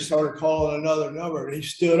again. They started calling another number. And he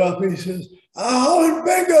stood up and he says, I hollered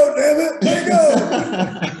bingo, damn it,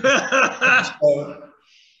 bingo.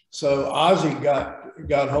 So Ozzie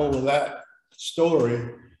got hold of that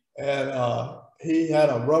story, and he had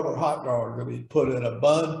a rubber hot dog that he put in a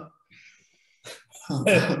bun.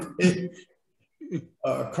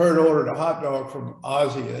 Kurt ordered a hot dog from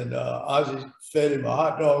Ozzie, and Ozzie fed him a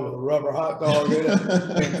hot dog with a rubber hot dog in it.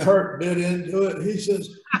 And Kurt bit into it. He says,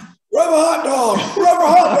 rubber hot dog.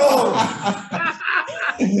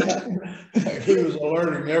 He was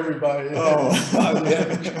alerting everybody. Ozzie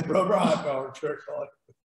had a rubber hot dog trick on it.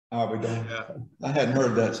 I'll be done. I hadn't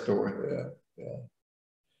heard that story. Yeah.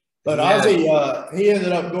 But Ozzie, he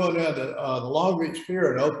ended up going down to the Long Beach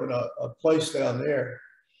Pier and opened a place down there.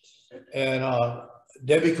 And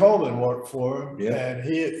Debbie Coleman worked for him, and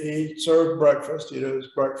he served breakfast. His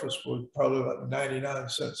breakfast was probably about 99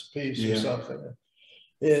 cents a piece or something.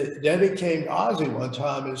 Debbie came to Ozzie one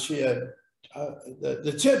time, and she had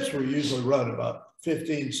the tips were usually run about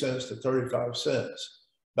 15 cents to 35 cents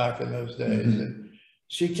back in those days. And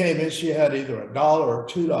she came in, she had either $1 or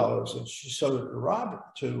 $2, and she showed it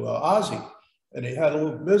to Ozzie, and he had a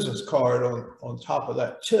little business card on top of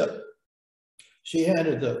that tip. She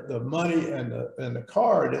handed the money and the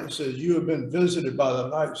card, and it says, you have been visited by the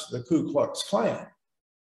Knights of the Ku Klux Klan.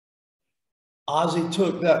 Ozzie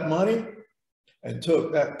took that money and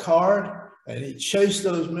took that card, and he chased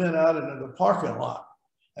those men out into the parking lot.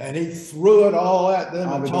 And he threw it all at them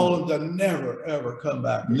and told them to never, ever come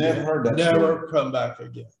back again. Never heard that. Never come back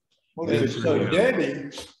again. And so Debbie,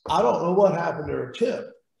 I don't know what happened to her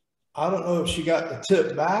tip. I don't know if she got the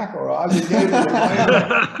tip back or Ozzie gave her the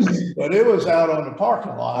money, but it was out on the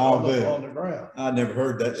parking lot on the ground. I never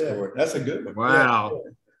heard that story. That's a good one. Wow.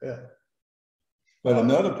 Yeah. But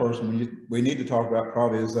another person we need to talk about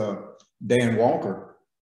probably is Dan Walker.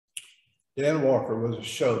 Dan Walker was a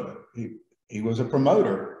showman. He was a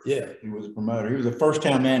promoter. Yeah. He was a promoter. He was the first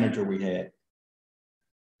town manager we had.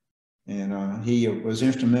 And he was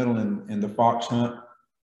instrumental in the fox hunt,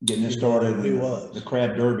 getting it started. He was. The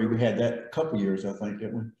crab derby. We had that a couple years, I think,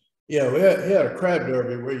 didn't we? Yeah, he had a crab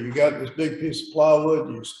derby where you got this big piece of plywood,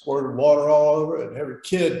 you squirted water all over it, and every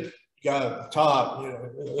kid got at the top,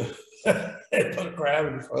 they put a crab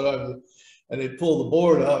in front of it, and they pull the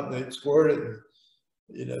board up and they'd squirt it,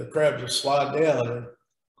 and the crabs would slide down. And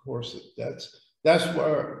of course, that's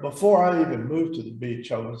where, before I even moved to the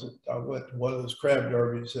beach, I went to one of those crab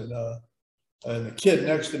derbies, and the kid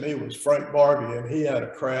next to me was Frank Barbie, and he had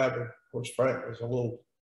a crab. And of course, Frank was a little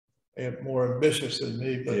more ambitious than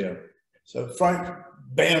me, but so Frank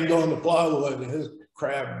bammed on the plywood, and his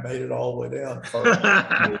crab made it all the way down first.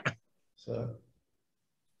 So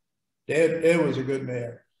Dad was a good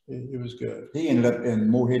man. He was good. He ended up in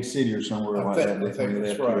Morehead City or somewhere like that. I think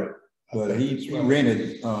that's right. But he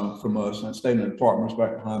rented from us and stayed in the apartments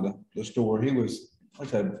back behind the store. He was, like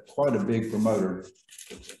I said, quite a big promoter.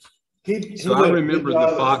 So I remember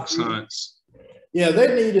the fox hunts. Yeah,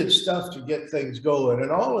 they needed stuff to get things going,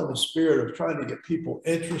 and all in the spirit of trying to get people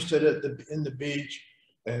interested in the beach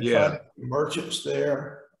and trying to get merchants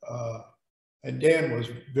there. And Dan was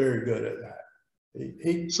very good at that.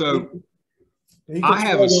 I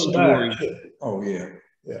have a story. Oh, yeah.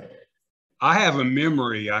 Yeah. I have a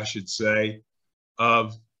memory, I should say.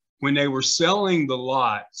 of when they were selling the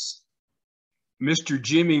lots. Mr.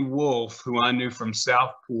 Jimmy Wolf, who I knew from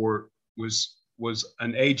Southport, was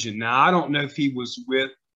an agent. Now, I don't know if he was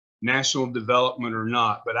with National Development or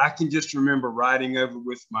not, but I can just remember riding over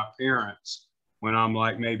with my parents when I'm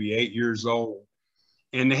like maybe 8 years old.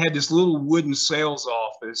 And they had this little wooden sales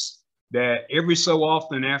office that every so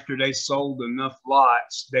often after they sold enough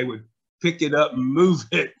lots, they would pick it up and move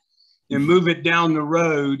it down the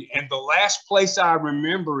road. And the last place I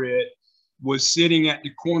remember it was sitting at the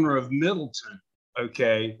corner of Middleton.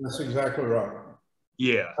 Okay. That's exactly right.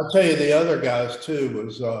 Yeah. I'll tell you the other guys too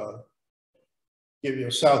was, give you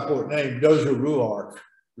a Southport name, Dozier Ruark.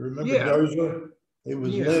 You remember Dozier? It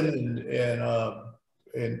was Lynn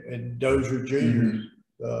and Dozier Jr.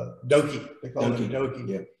 Dokie, they call him Dokie.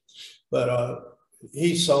 Yeah. But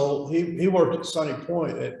he worked at Sunny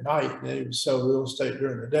Point at night, and he would sell real estate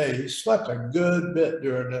during the day. He slept a good bit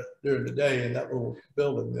during the day in that little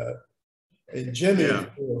building. And Jimmy,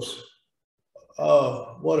 of course,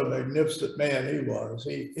 what a magnificent man he was.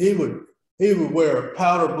 He would wear a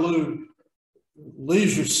powder blue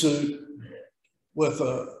leisure suit with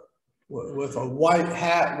a white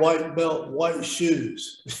hat, white belt, white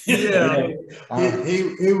shoes. Yeah.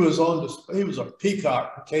 he was a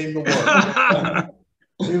peacock who came to work.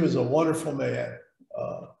 He was a wonderful man.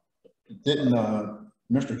 Didn't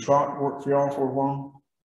Mr. Trot work for y'all for a while?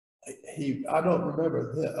 I don't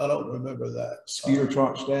remember that. Skeeter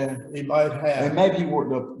Trot's dad? He might have. And maybe he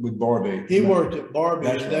worked up with Barbie. He worked at Barbie.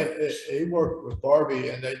 That's and right. He worked with Barbie,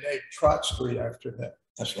 and they named Trot Street after him.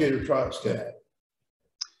 Skeeter right. Trot's dad.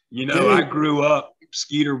 You know, I grew up,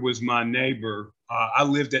 Skeeter was my neighbor. I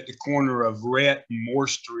lived at the corner of Rhett and Moore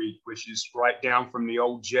Street, which is right down from the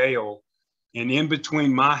old jail. And in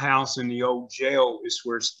between my house and the old jail is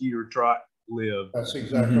where Skeeter Trot lived. That's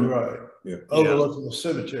exactly right. Yeah. Overlooking the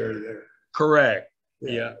cemetery there. Correct.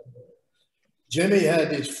 Yeah. Jimmy had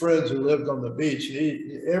these friends who lived on the beach.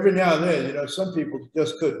 Every now and then, you know, some people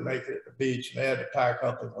just couldn't make it at the beach, and they had to pack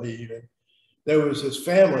up and leave. And there was this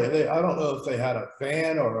family. I don't know if they had a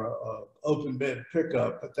van or a open bed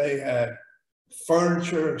pickup, but they had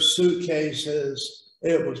furniture, suitcases.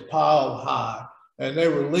 It was piled high, and they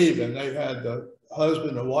were leaving. They had the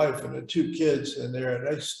husband, the wife, and the 2 kids in there, and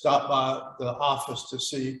they stopped by the office to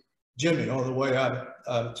see Jimmy on the way out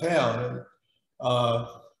of town. And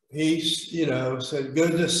he, you know, said,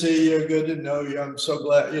 "Good to see you. Good to know you. I'm so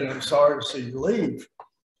glad. You know, I'm sorry to see you leave."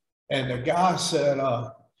 And the guy said,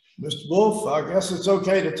 "Mr. Wolf, I guess it's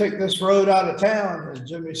okay to take this road out of town." And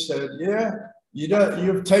Jimmy said, "Yeah,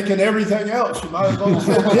 you've taken everything else. You might as well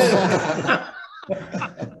take it."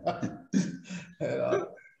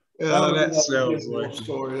 That sounds like a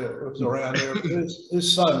story that was around there.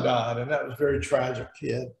 His son died, and that was very tragic.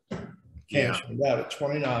 Kid, cancer, died at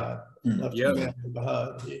 29. Left the family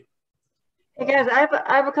behind. Hey guys, I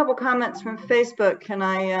have a couple comments from Facebook. Can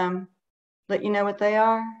I let you know what they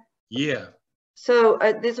are? Yeah. So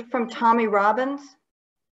these are from Tommy Robbins.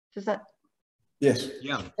 Does that? Yes.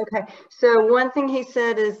 Yeah. Okay. So one thing he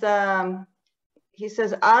said is, he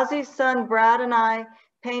says, Ozzy's son Brad and I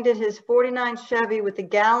painted his 49 Chevy with a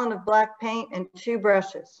gallon of black paint and 2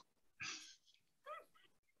 brushes.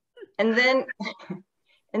 And then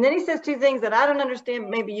he says 2 things that I don't understand,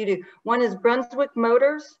 maybe you do. One is Brunswick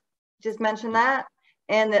Motors, just mentioned that.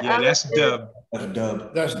 And the other that's Dub. That's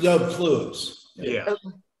Dub. That's Dub Fluids. Yeah. Okay.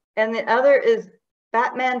 And the other is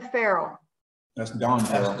Batman Farrell. That's Don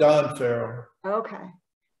Farrell. That's Don Farrell. Okay.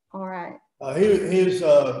 All right. He's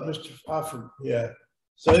Mr. Hofford. Yeah.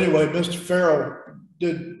 So anyway, Mr. Farrell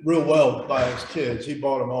did real well by his kids. He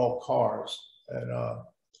bought them all cars, and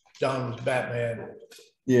Don was Batman.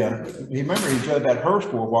 Yeah, you remember he drove that hearse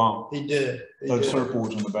for a while. He did. Those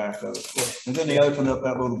surfboards in the back of it. And then they opened up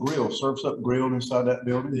that little grill, Surf's Up Grill inside that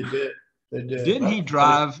building. They did. They did. Didn't he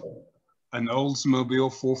drive an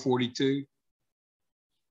Oldsmobile 442?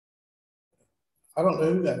 I don't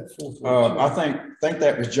know who that 442. I think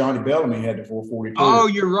that was Johnny Bellamy had the 442. Oh,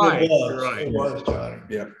 you're right. You're right. It was Johnny.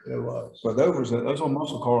 Yeah, it was. But those old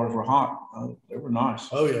muscle cars were hot. They were nice.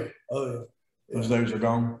 Oh yeah. Oh yeah. Those days are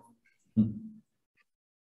gone.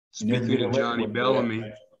 Speaking of Johnny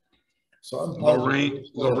Bellamy, so I'm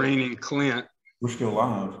Lorraine and Clint. We're still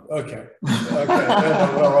live. Okay.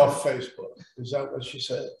 We're off Facebook. Is that what she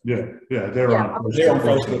said? Yeah, they're on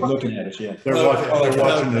Facebook looking at us. Yeah, they're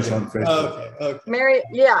watching this on Facebook. Okay.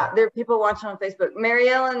 There are people watching on Facebook. Mary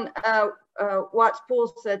Ellen Watts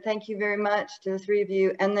Poole said, "Thank you very much to the 3 of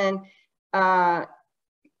you." And then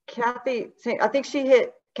Kathy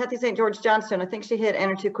St. George Johnstone, I think she hit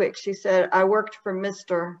enter too quick. She said, "I worked for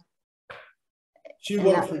Mr." She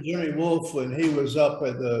worked for Jimmy Wolf when he was up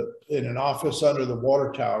at in an office under the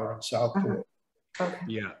water tower in Southport. Okay.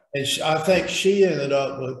 Yeah. And I think she ended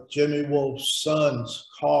up with Jimmy Wolf's son's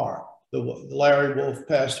car. Larry Wolf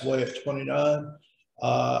passed away at 29.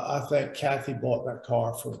 I think Kathy bought that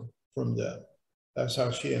car from them. That's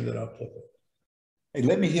how she ended up with it. Hey,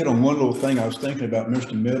 let me hit on one little thing. I was thinking about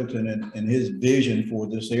Mr. Middleton and his vision for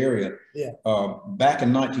this area. Yeah. Back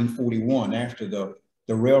in 1941, after the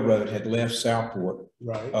railroad had left Southport,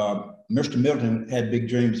 right. Mr. Middleton had big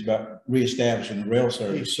dreams about reestablishing the rail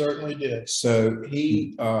service. He certainly did. So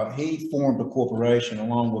he formed a corporation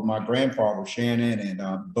along with my grandfather, Shannon,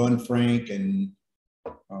 and Bun Frank, and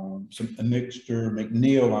a mixture,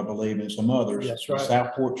 McNeil, I believe, and some others. That's right.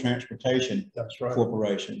 Southport Transportation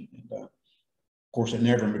Corporation. And, of course, it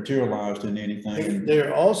never materialized in anything.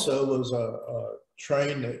 There also was a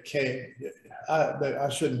train that came. I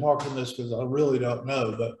shouldn't talk on this because I really don't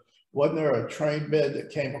know, but wasn't there a train bed that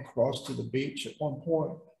came across to the beach at one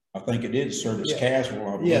point? I think it did Service Castle.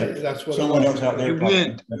 I believe. Yeah, that's what someone else out there.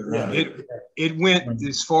 It went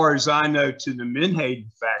as far as I know to the Menhaden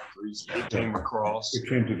factories. It came across. It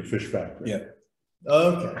came to the fish factory. Yeah.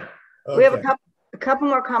 Okay. We have a couple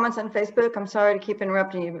more comments on Facebook. I'm sorry to keep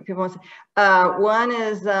interrupting you, but people want to say. One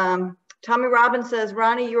is Tommy Robbins says,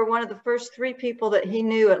 Ronnie, you were one of the first 3 people that he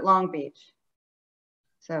knew at Long Beach.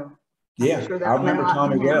 So yeah, sure I remember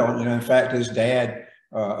Tommy well. You know, in fact, his dad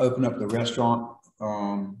opened up the restaurant,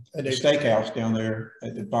 the steakhouse down there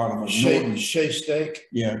at the bottom of Norton. Shea Steak.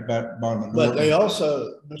 Yeah, bottom of Norton. But they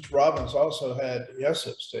also, Mr. Robbins also had the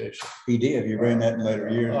Jessup station. He did. He ran that in later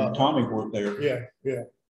years. Tommy worked there. Yeah, yeah.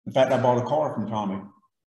 In fact, I bought a car from Tommy.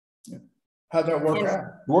 Yeah. How'd that work out?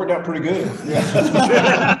 It worked out pretty good. Yeah.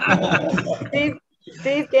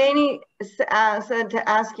 Steve Gainey said to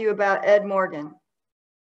ask you about Ed Morgan.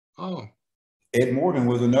 Oh. Ed Morgan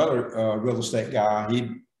was another real estate guy. He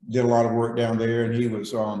did a lot of work down there, and he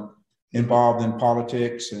was involved in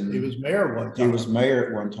politics. And he was mayor one time. He was mayor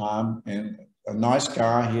at one time, and a nice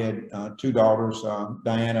guy. He had 2 daughters,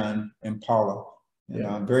 Diana and Paula,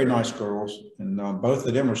 and very nice girls. And both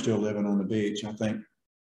of them are still living on the beach. I think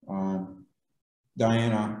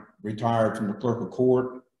Diana retired from the clerk of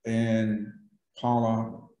court, and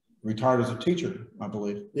Paula retired as a teacher, I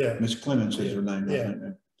believe. Yeah. Miss Clemens is her name. Yeah. I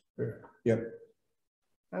think. Sure. Yep.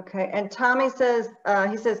 Okay, and Tommy says,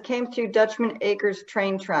 he says, came to Dutchman Acres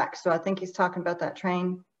train track. So I think he's talking about that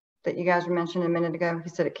train that you guys were mentioning a minute ago. He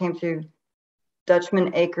said it came to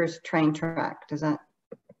Dutchman Acres train track. Does that?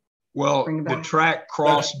 Well, the track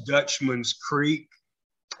crossed Dutchman's Creek,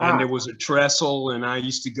 and there was a trestle, and I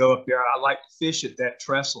used to go up there. I like to fish at that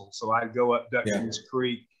trestle, so I'd go up Dutchman's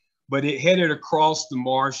Creek. But it headed across the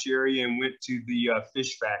marsh area and went to the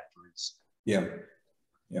fish factories. Yeah.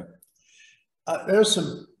 Yeah. There's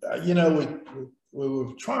some, you know, we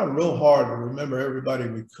were trying real hard to remember everybody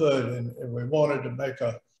we could, and we wanted to make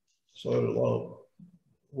a sort of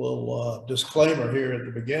little disclaimer here at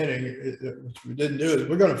the beginning, which we didn't do, is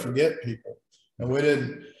we're going to forget people. And we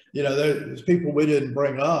didn't, you know, there's people we didn't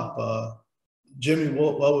bring up. Jimmy,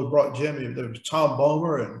 well, we brought Jimmy. There was Tom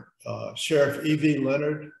Bomer and Sheriff E.V.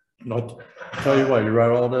 Leonard. I'll tell you what, you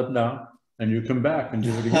write all that down and you come back and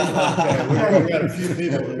do it again. Okay, we got a few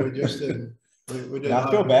people that we just didn't. I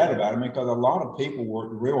feel bad about it because a lot of people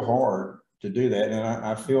worked real hard to do that, and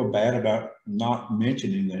I feel bad about not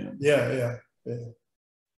mentioning them. Yeah.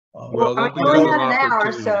 Well, we only had an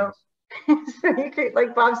hour, so you could,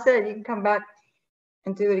 like Bob said, you can come back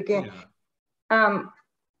and do it again. Yeah.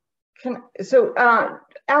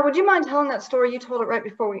 Al, would you mind telling that story? You told it right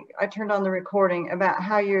before I turned on the recording about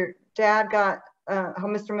how your dad got, how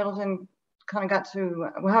Mr. Middleton kind of got to,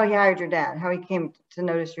 how he hired your dad, how he came to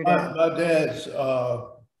notice your dad. My dad's,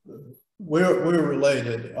 we're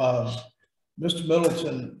related. Mr.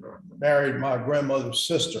 Middleton married my grandmother's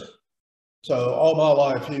sister. So all my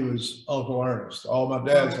life, he was Uncle Ernest. All my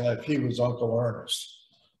dad's life, he was Uncle Ernest.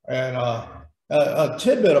 And a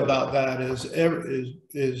tidbit about that is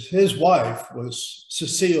his wife was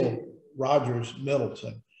Cecile Rogers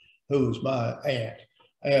Middleton, who was my aunt.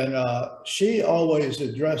 And she always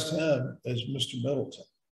addressed him as Mr. Middleton,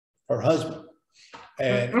 her husband.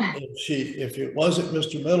 And if it wasn't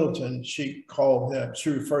Mr. Middleton, she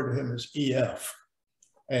referred to him as EF.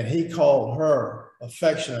 And he called her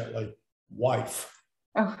affectionately wife.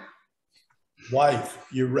 Oh. Wife,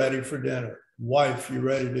 you ready for dinner? Wife, you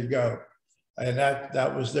ready to go? And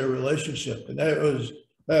that was their relationship. And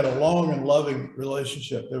they had a long and loving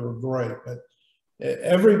relationship. They were great. But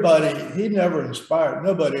everybody, he never inspired,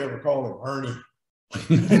 nobody ever called him Ernie.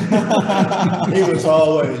 He was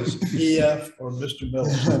always EF or Mr.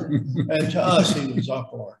 Middleton. And to us, he was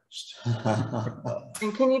Uncle Ernest.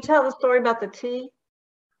 And can you tell the story about the tea,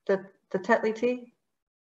 the Tetley tea?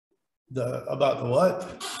 About the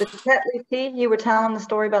what? The Tetley tea. You were telling the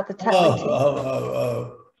story about the Tetley tea.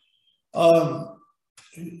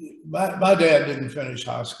 My dad didn't finish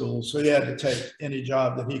high school, so he had to take any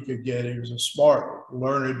job that he could get. He was a smart,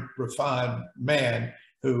 learned, refined man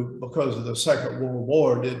who, because of the Second World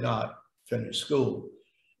War, did not finish school.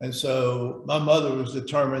 And so my mother was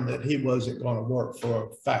determined that he wasn't going to work for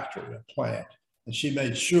a factory, a plant. And she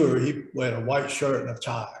made sure he wore a white shirt and a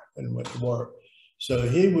tie and went to work. So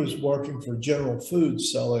he was working for General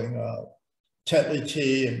Foods, selling Tetley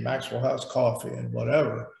tea and Maxwell House coffee and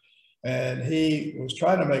whatever. And he was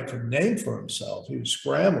trying to make a name for himself. He was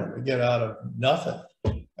scrambling to get out of nothing.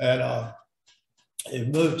 And he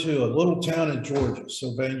moved to a little town in Georgia,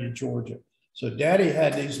 Sylvania, Georgia. So Daddy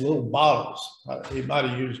had these little bottles. He might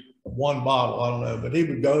have used one bottle, I don't know, but he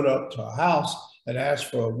would go up to a house and ask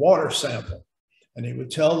for a water sample. And he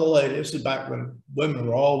would tell the lady, this is back when women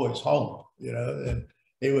were always home, you know, and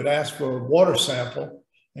he would ask for a water sample.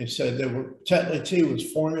 And he said Tetley tea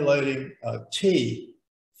was formulating a tea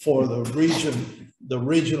for the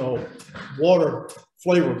regional water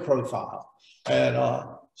flavor profile. And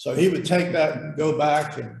so he would take that and go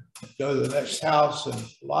back and go to the next house, and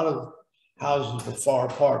a lot of houses were far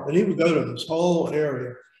apart, but he would go to this whole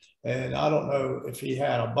area. And I don't know if he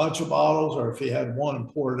had a bunch of bottles or if he had one and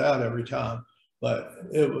poured it out every time, but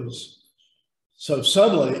it was, so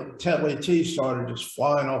suddenly Tetley tea started just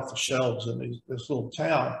flying off the shelves in this little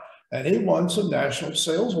town. And he won some national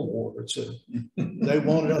sales awards. And they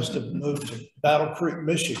wanted us to move to Battle Creek,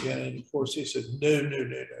 Michigan. And of course he said, no,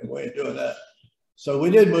 we ain't doing that. So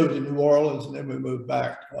we did move to New Orleans, and then we moved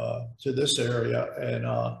back to this area. And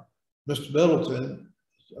Mr. Middleton,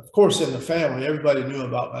 of course, in the family, everybody knew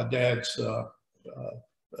about my dad's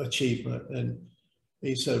achievement. And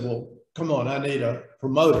he said, well, come on, I need a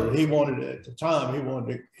promoter. He wanted, at the time,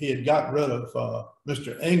 he had gotten rid of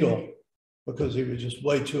Mr. Engel because he was just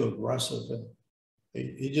way too aggressive. And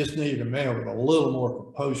he just needed a man with a little more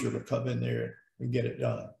composure to come in there and get it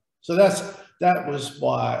done. So that was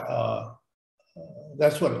why,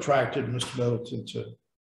 that's what attracted Mr. Middleton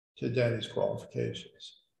to Daddy's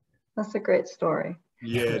qualifications. That's a great story.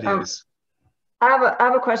 Yeah, it is. I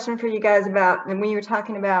have a question for you guys about, and when you were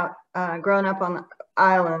talking about growing up on the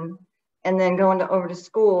island and then going over to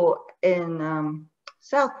school in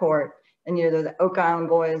Southport, and you know the Oak Island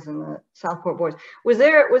boys and the Southport boys. Was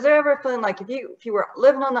there ever a feeling like if you were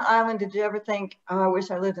living on the island, did you ever think, oh, I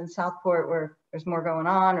wish I lived in Southport where there's more going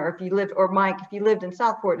on? Or if you lived, or Mike, if you lived in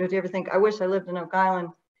Southport, did you ever think, I wish I lived in Oak Island,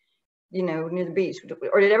 you know, near the beach?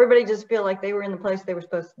 Or did everybody just feel like they were in the place they were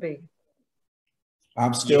supposed to be?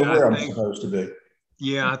 I'm still where I'm supposed to be.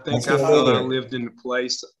 Yeah, I think I feel I lived in the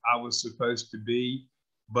place I was supposed to be,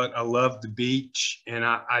 but I love the beach, and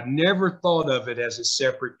I never thought of it as a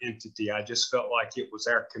separate entity. I just felt like it was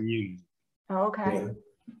our community. Oh, okay. Yeah.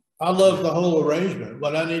 I love the whole arrangement.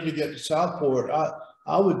 When I need to get to Southport,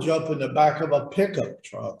 I would jump in the back of a pickup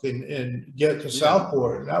truck and get to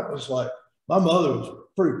Southport. And that was like, my mother was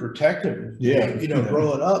pretty protective, you know,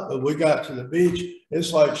 growing up, but we got to the beach.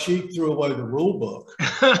 It's like she threw away the rule book.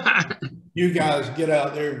 You guys get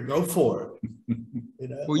out there and go for it. You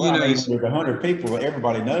know? Well, you know, with 100 people,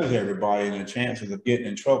 everybody knows everybody, and the chances of getting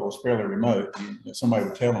in trouble is fairly remote. Somebody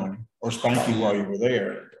would tell on you or spank you while you were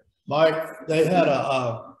there. Mike, they had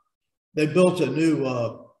they built a new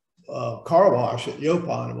car wash at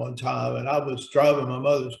Yaupon at one time, and I was driving my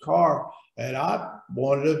mother's car, and I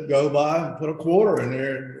wanted to go by and put a quarter in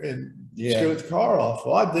there and screw the car off.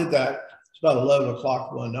 Well, I did that. It's about 11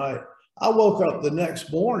 o'clock one night. I woke up the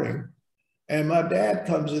next morning, and my dad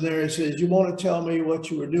comes in there and says, you want to tell me what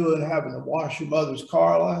you were doing having to wash your mother's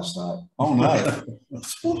car last night? Oh, no.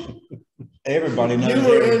 Everybody knows. You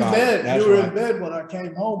were in bed. You were in bed when I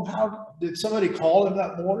came home. How did somebody call him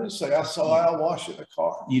that morning and say, I saw Al washing the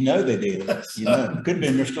car? You know they did. You know, it could have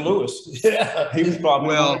been Mr. Lewis. Yeah. He was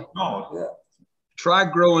probably Try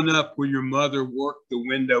growing up where your mother worked the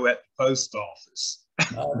window at the post office.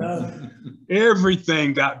 I know.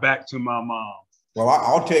 Everything got back to my mom. Well,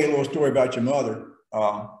 I'll tell you a little story about your mother.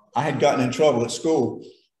 I had gotten in trouble at school,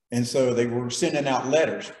 and so they were sending out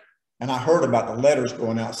letters, and I heard about the letters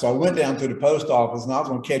going out. So I went down to the post office, and I was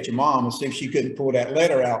going to catch your mom and see if she couldn't pull that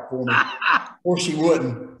letter out for me, or she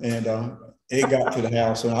wouldn't. And it got to the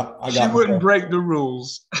house, and I got. She wouldn't break the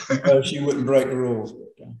rules. No, she wouldn't break the rules.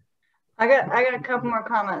 I got a couple more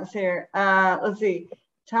comments here. Let's see.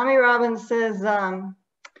 Tommy Robbins says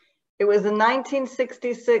it was a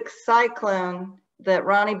 1966 cyclone that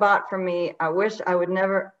Ronnie bought from me. I wish I would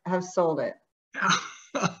never have sold it.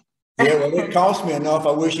 Yeah, well, it cost me enough.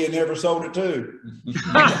 I wish you had never sold it too.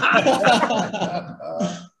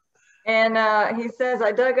 And he says,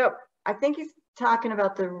 I dug up, I think he's talking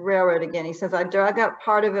about the railroad again. He says, I dug up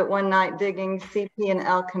part of it one night digging CP and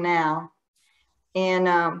L Canal. And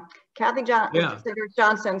Kathy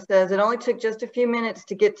Johnson says, it only took just a few minutes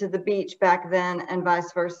to get to the beach back then and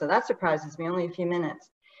vice versa. That surprises me, only a few minutes.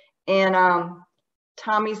 And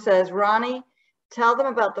Tommy says, Ronnie, tell them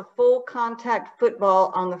about the full contact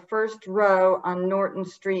football on the first row on Norton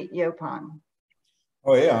Street, Yaupon.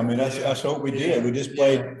 Oh yeah, I mean that's what we did. We just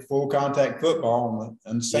played full contact football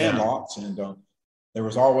on the sand lots, and there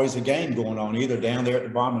was always a game going on, either down there at the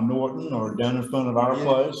bottom of Norton or down in front of our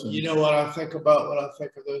place. And you know what I think about when I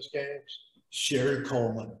think of those games? Sherry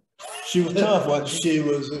Coleman. She was tough, wasn't she? She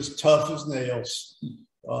was as tough as nails.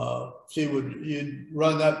 You'd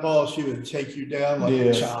run that ball, she would take you down like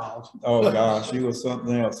a child. Oh gosh, she was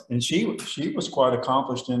something else. And she was quite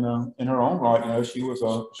accomplished in her own right. You know, she was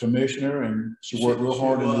a commissioner, and she worked real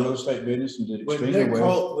hard in the real estate business and did extremely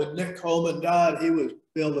well. When Nick Coleman died, he was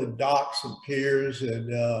building docks and piers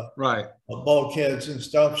and bulkheads and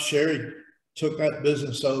stuff. Sherry took that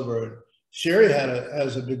business over, and Sherry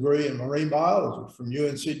has a degree in marine biology from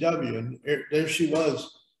UNCW, and there she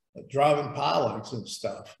was, driving pilots and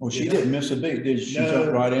stuff. Well, she didn't miss a beat, did she? She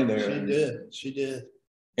jumped right in there. She did.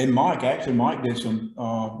 And Mike did some,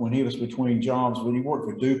 when he was between jobs, when he worked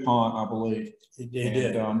for DuPont, I believe. He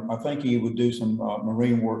did. I think he would do some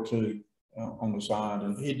marine work too on the side.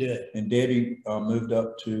 And he did. And Debbie moved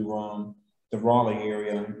up to the Raleigh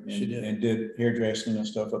area and did hairdressing and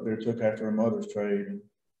stuff up there, took after her mother's trade. And,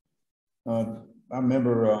 I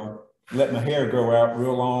remember letting my hair grow out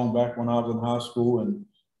real long back when I was in high school, and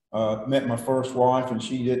met my first wife, and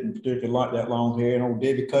she didn't particularly like that long hair, and old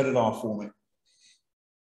Debbie cut it off for me.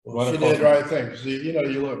 Well, she did the right thing, because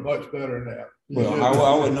you look much better now. Well,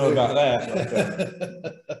 I wouldn't know about that.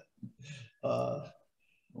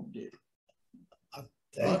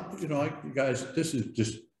 But, you guys, this is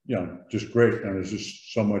just great, and there's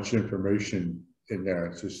just so much information in there.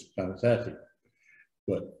 It's just fantastic.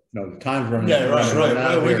 But the time's running. Yeah,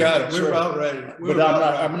 right. We got it. We're about ready.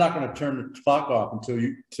 I'm not going to turn the clock off until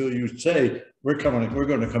you say we're going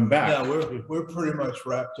to come back. Yeah, we're pretty much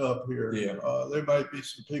wrapped up here. Yeah. There might be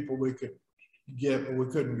some people we could get, but we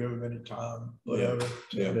couldn't give them any time. Whatever.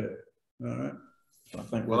 Yeah. All right.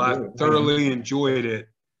 I thoroughly enjoyed it.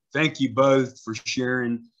 Thank you both for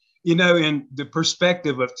sharing. In the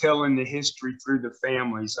perspective of telling the history through the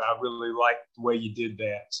families, I really liked the way you did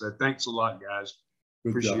that. So thanks a lot, guys.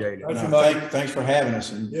 Appreciate it. Thanks for having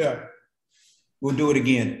us. And we'll do it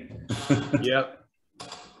again. Yep.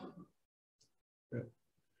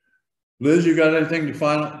 Liz, you got anything to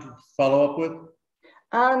follow up with?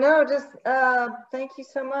 No, just thank you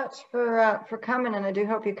so much for coming, and I do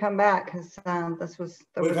hope you come back, because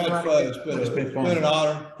we've had fun. It's been an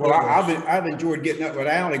honor. Well, I've enjoyed getting up with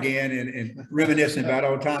Al again and reminiscing about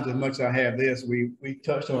old times as much as I have this. We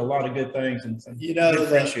touched on a lot of good things and good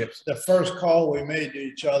friendships. The first call we made to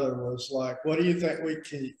each other was like, "What do you think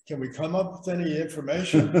can we come up with any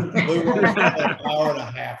information?" We were an hour and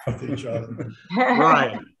a half with each other.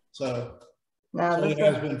 Right. So it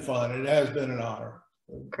has been fun. It has been an honor.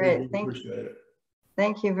 Great. Appreciate it.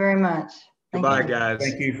 Thank you very much. Goodbye, guys.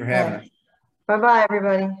 Thank you for having us. Bye-bye,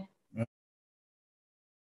 everybody.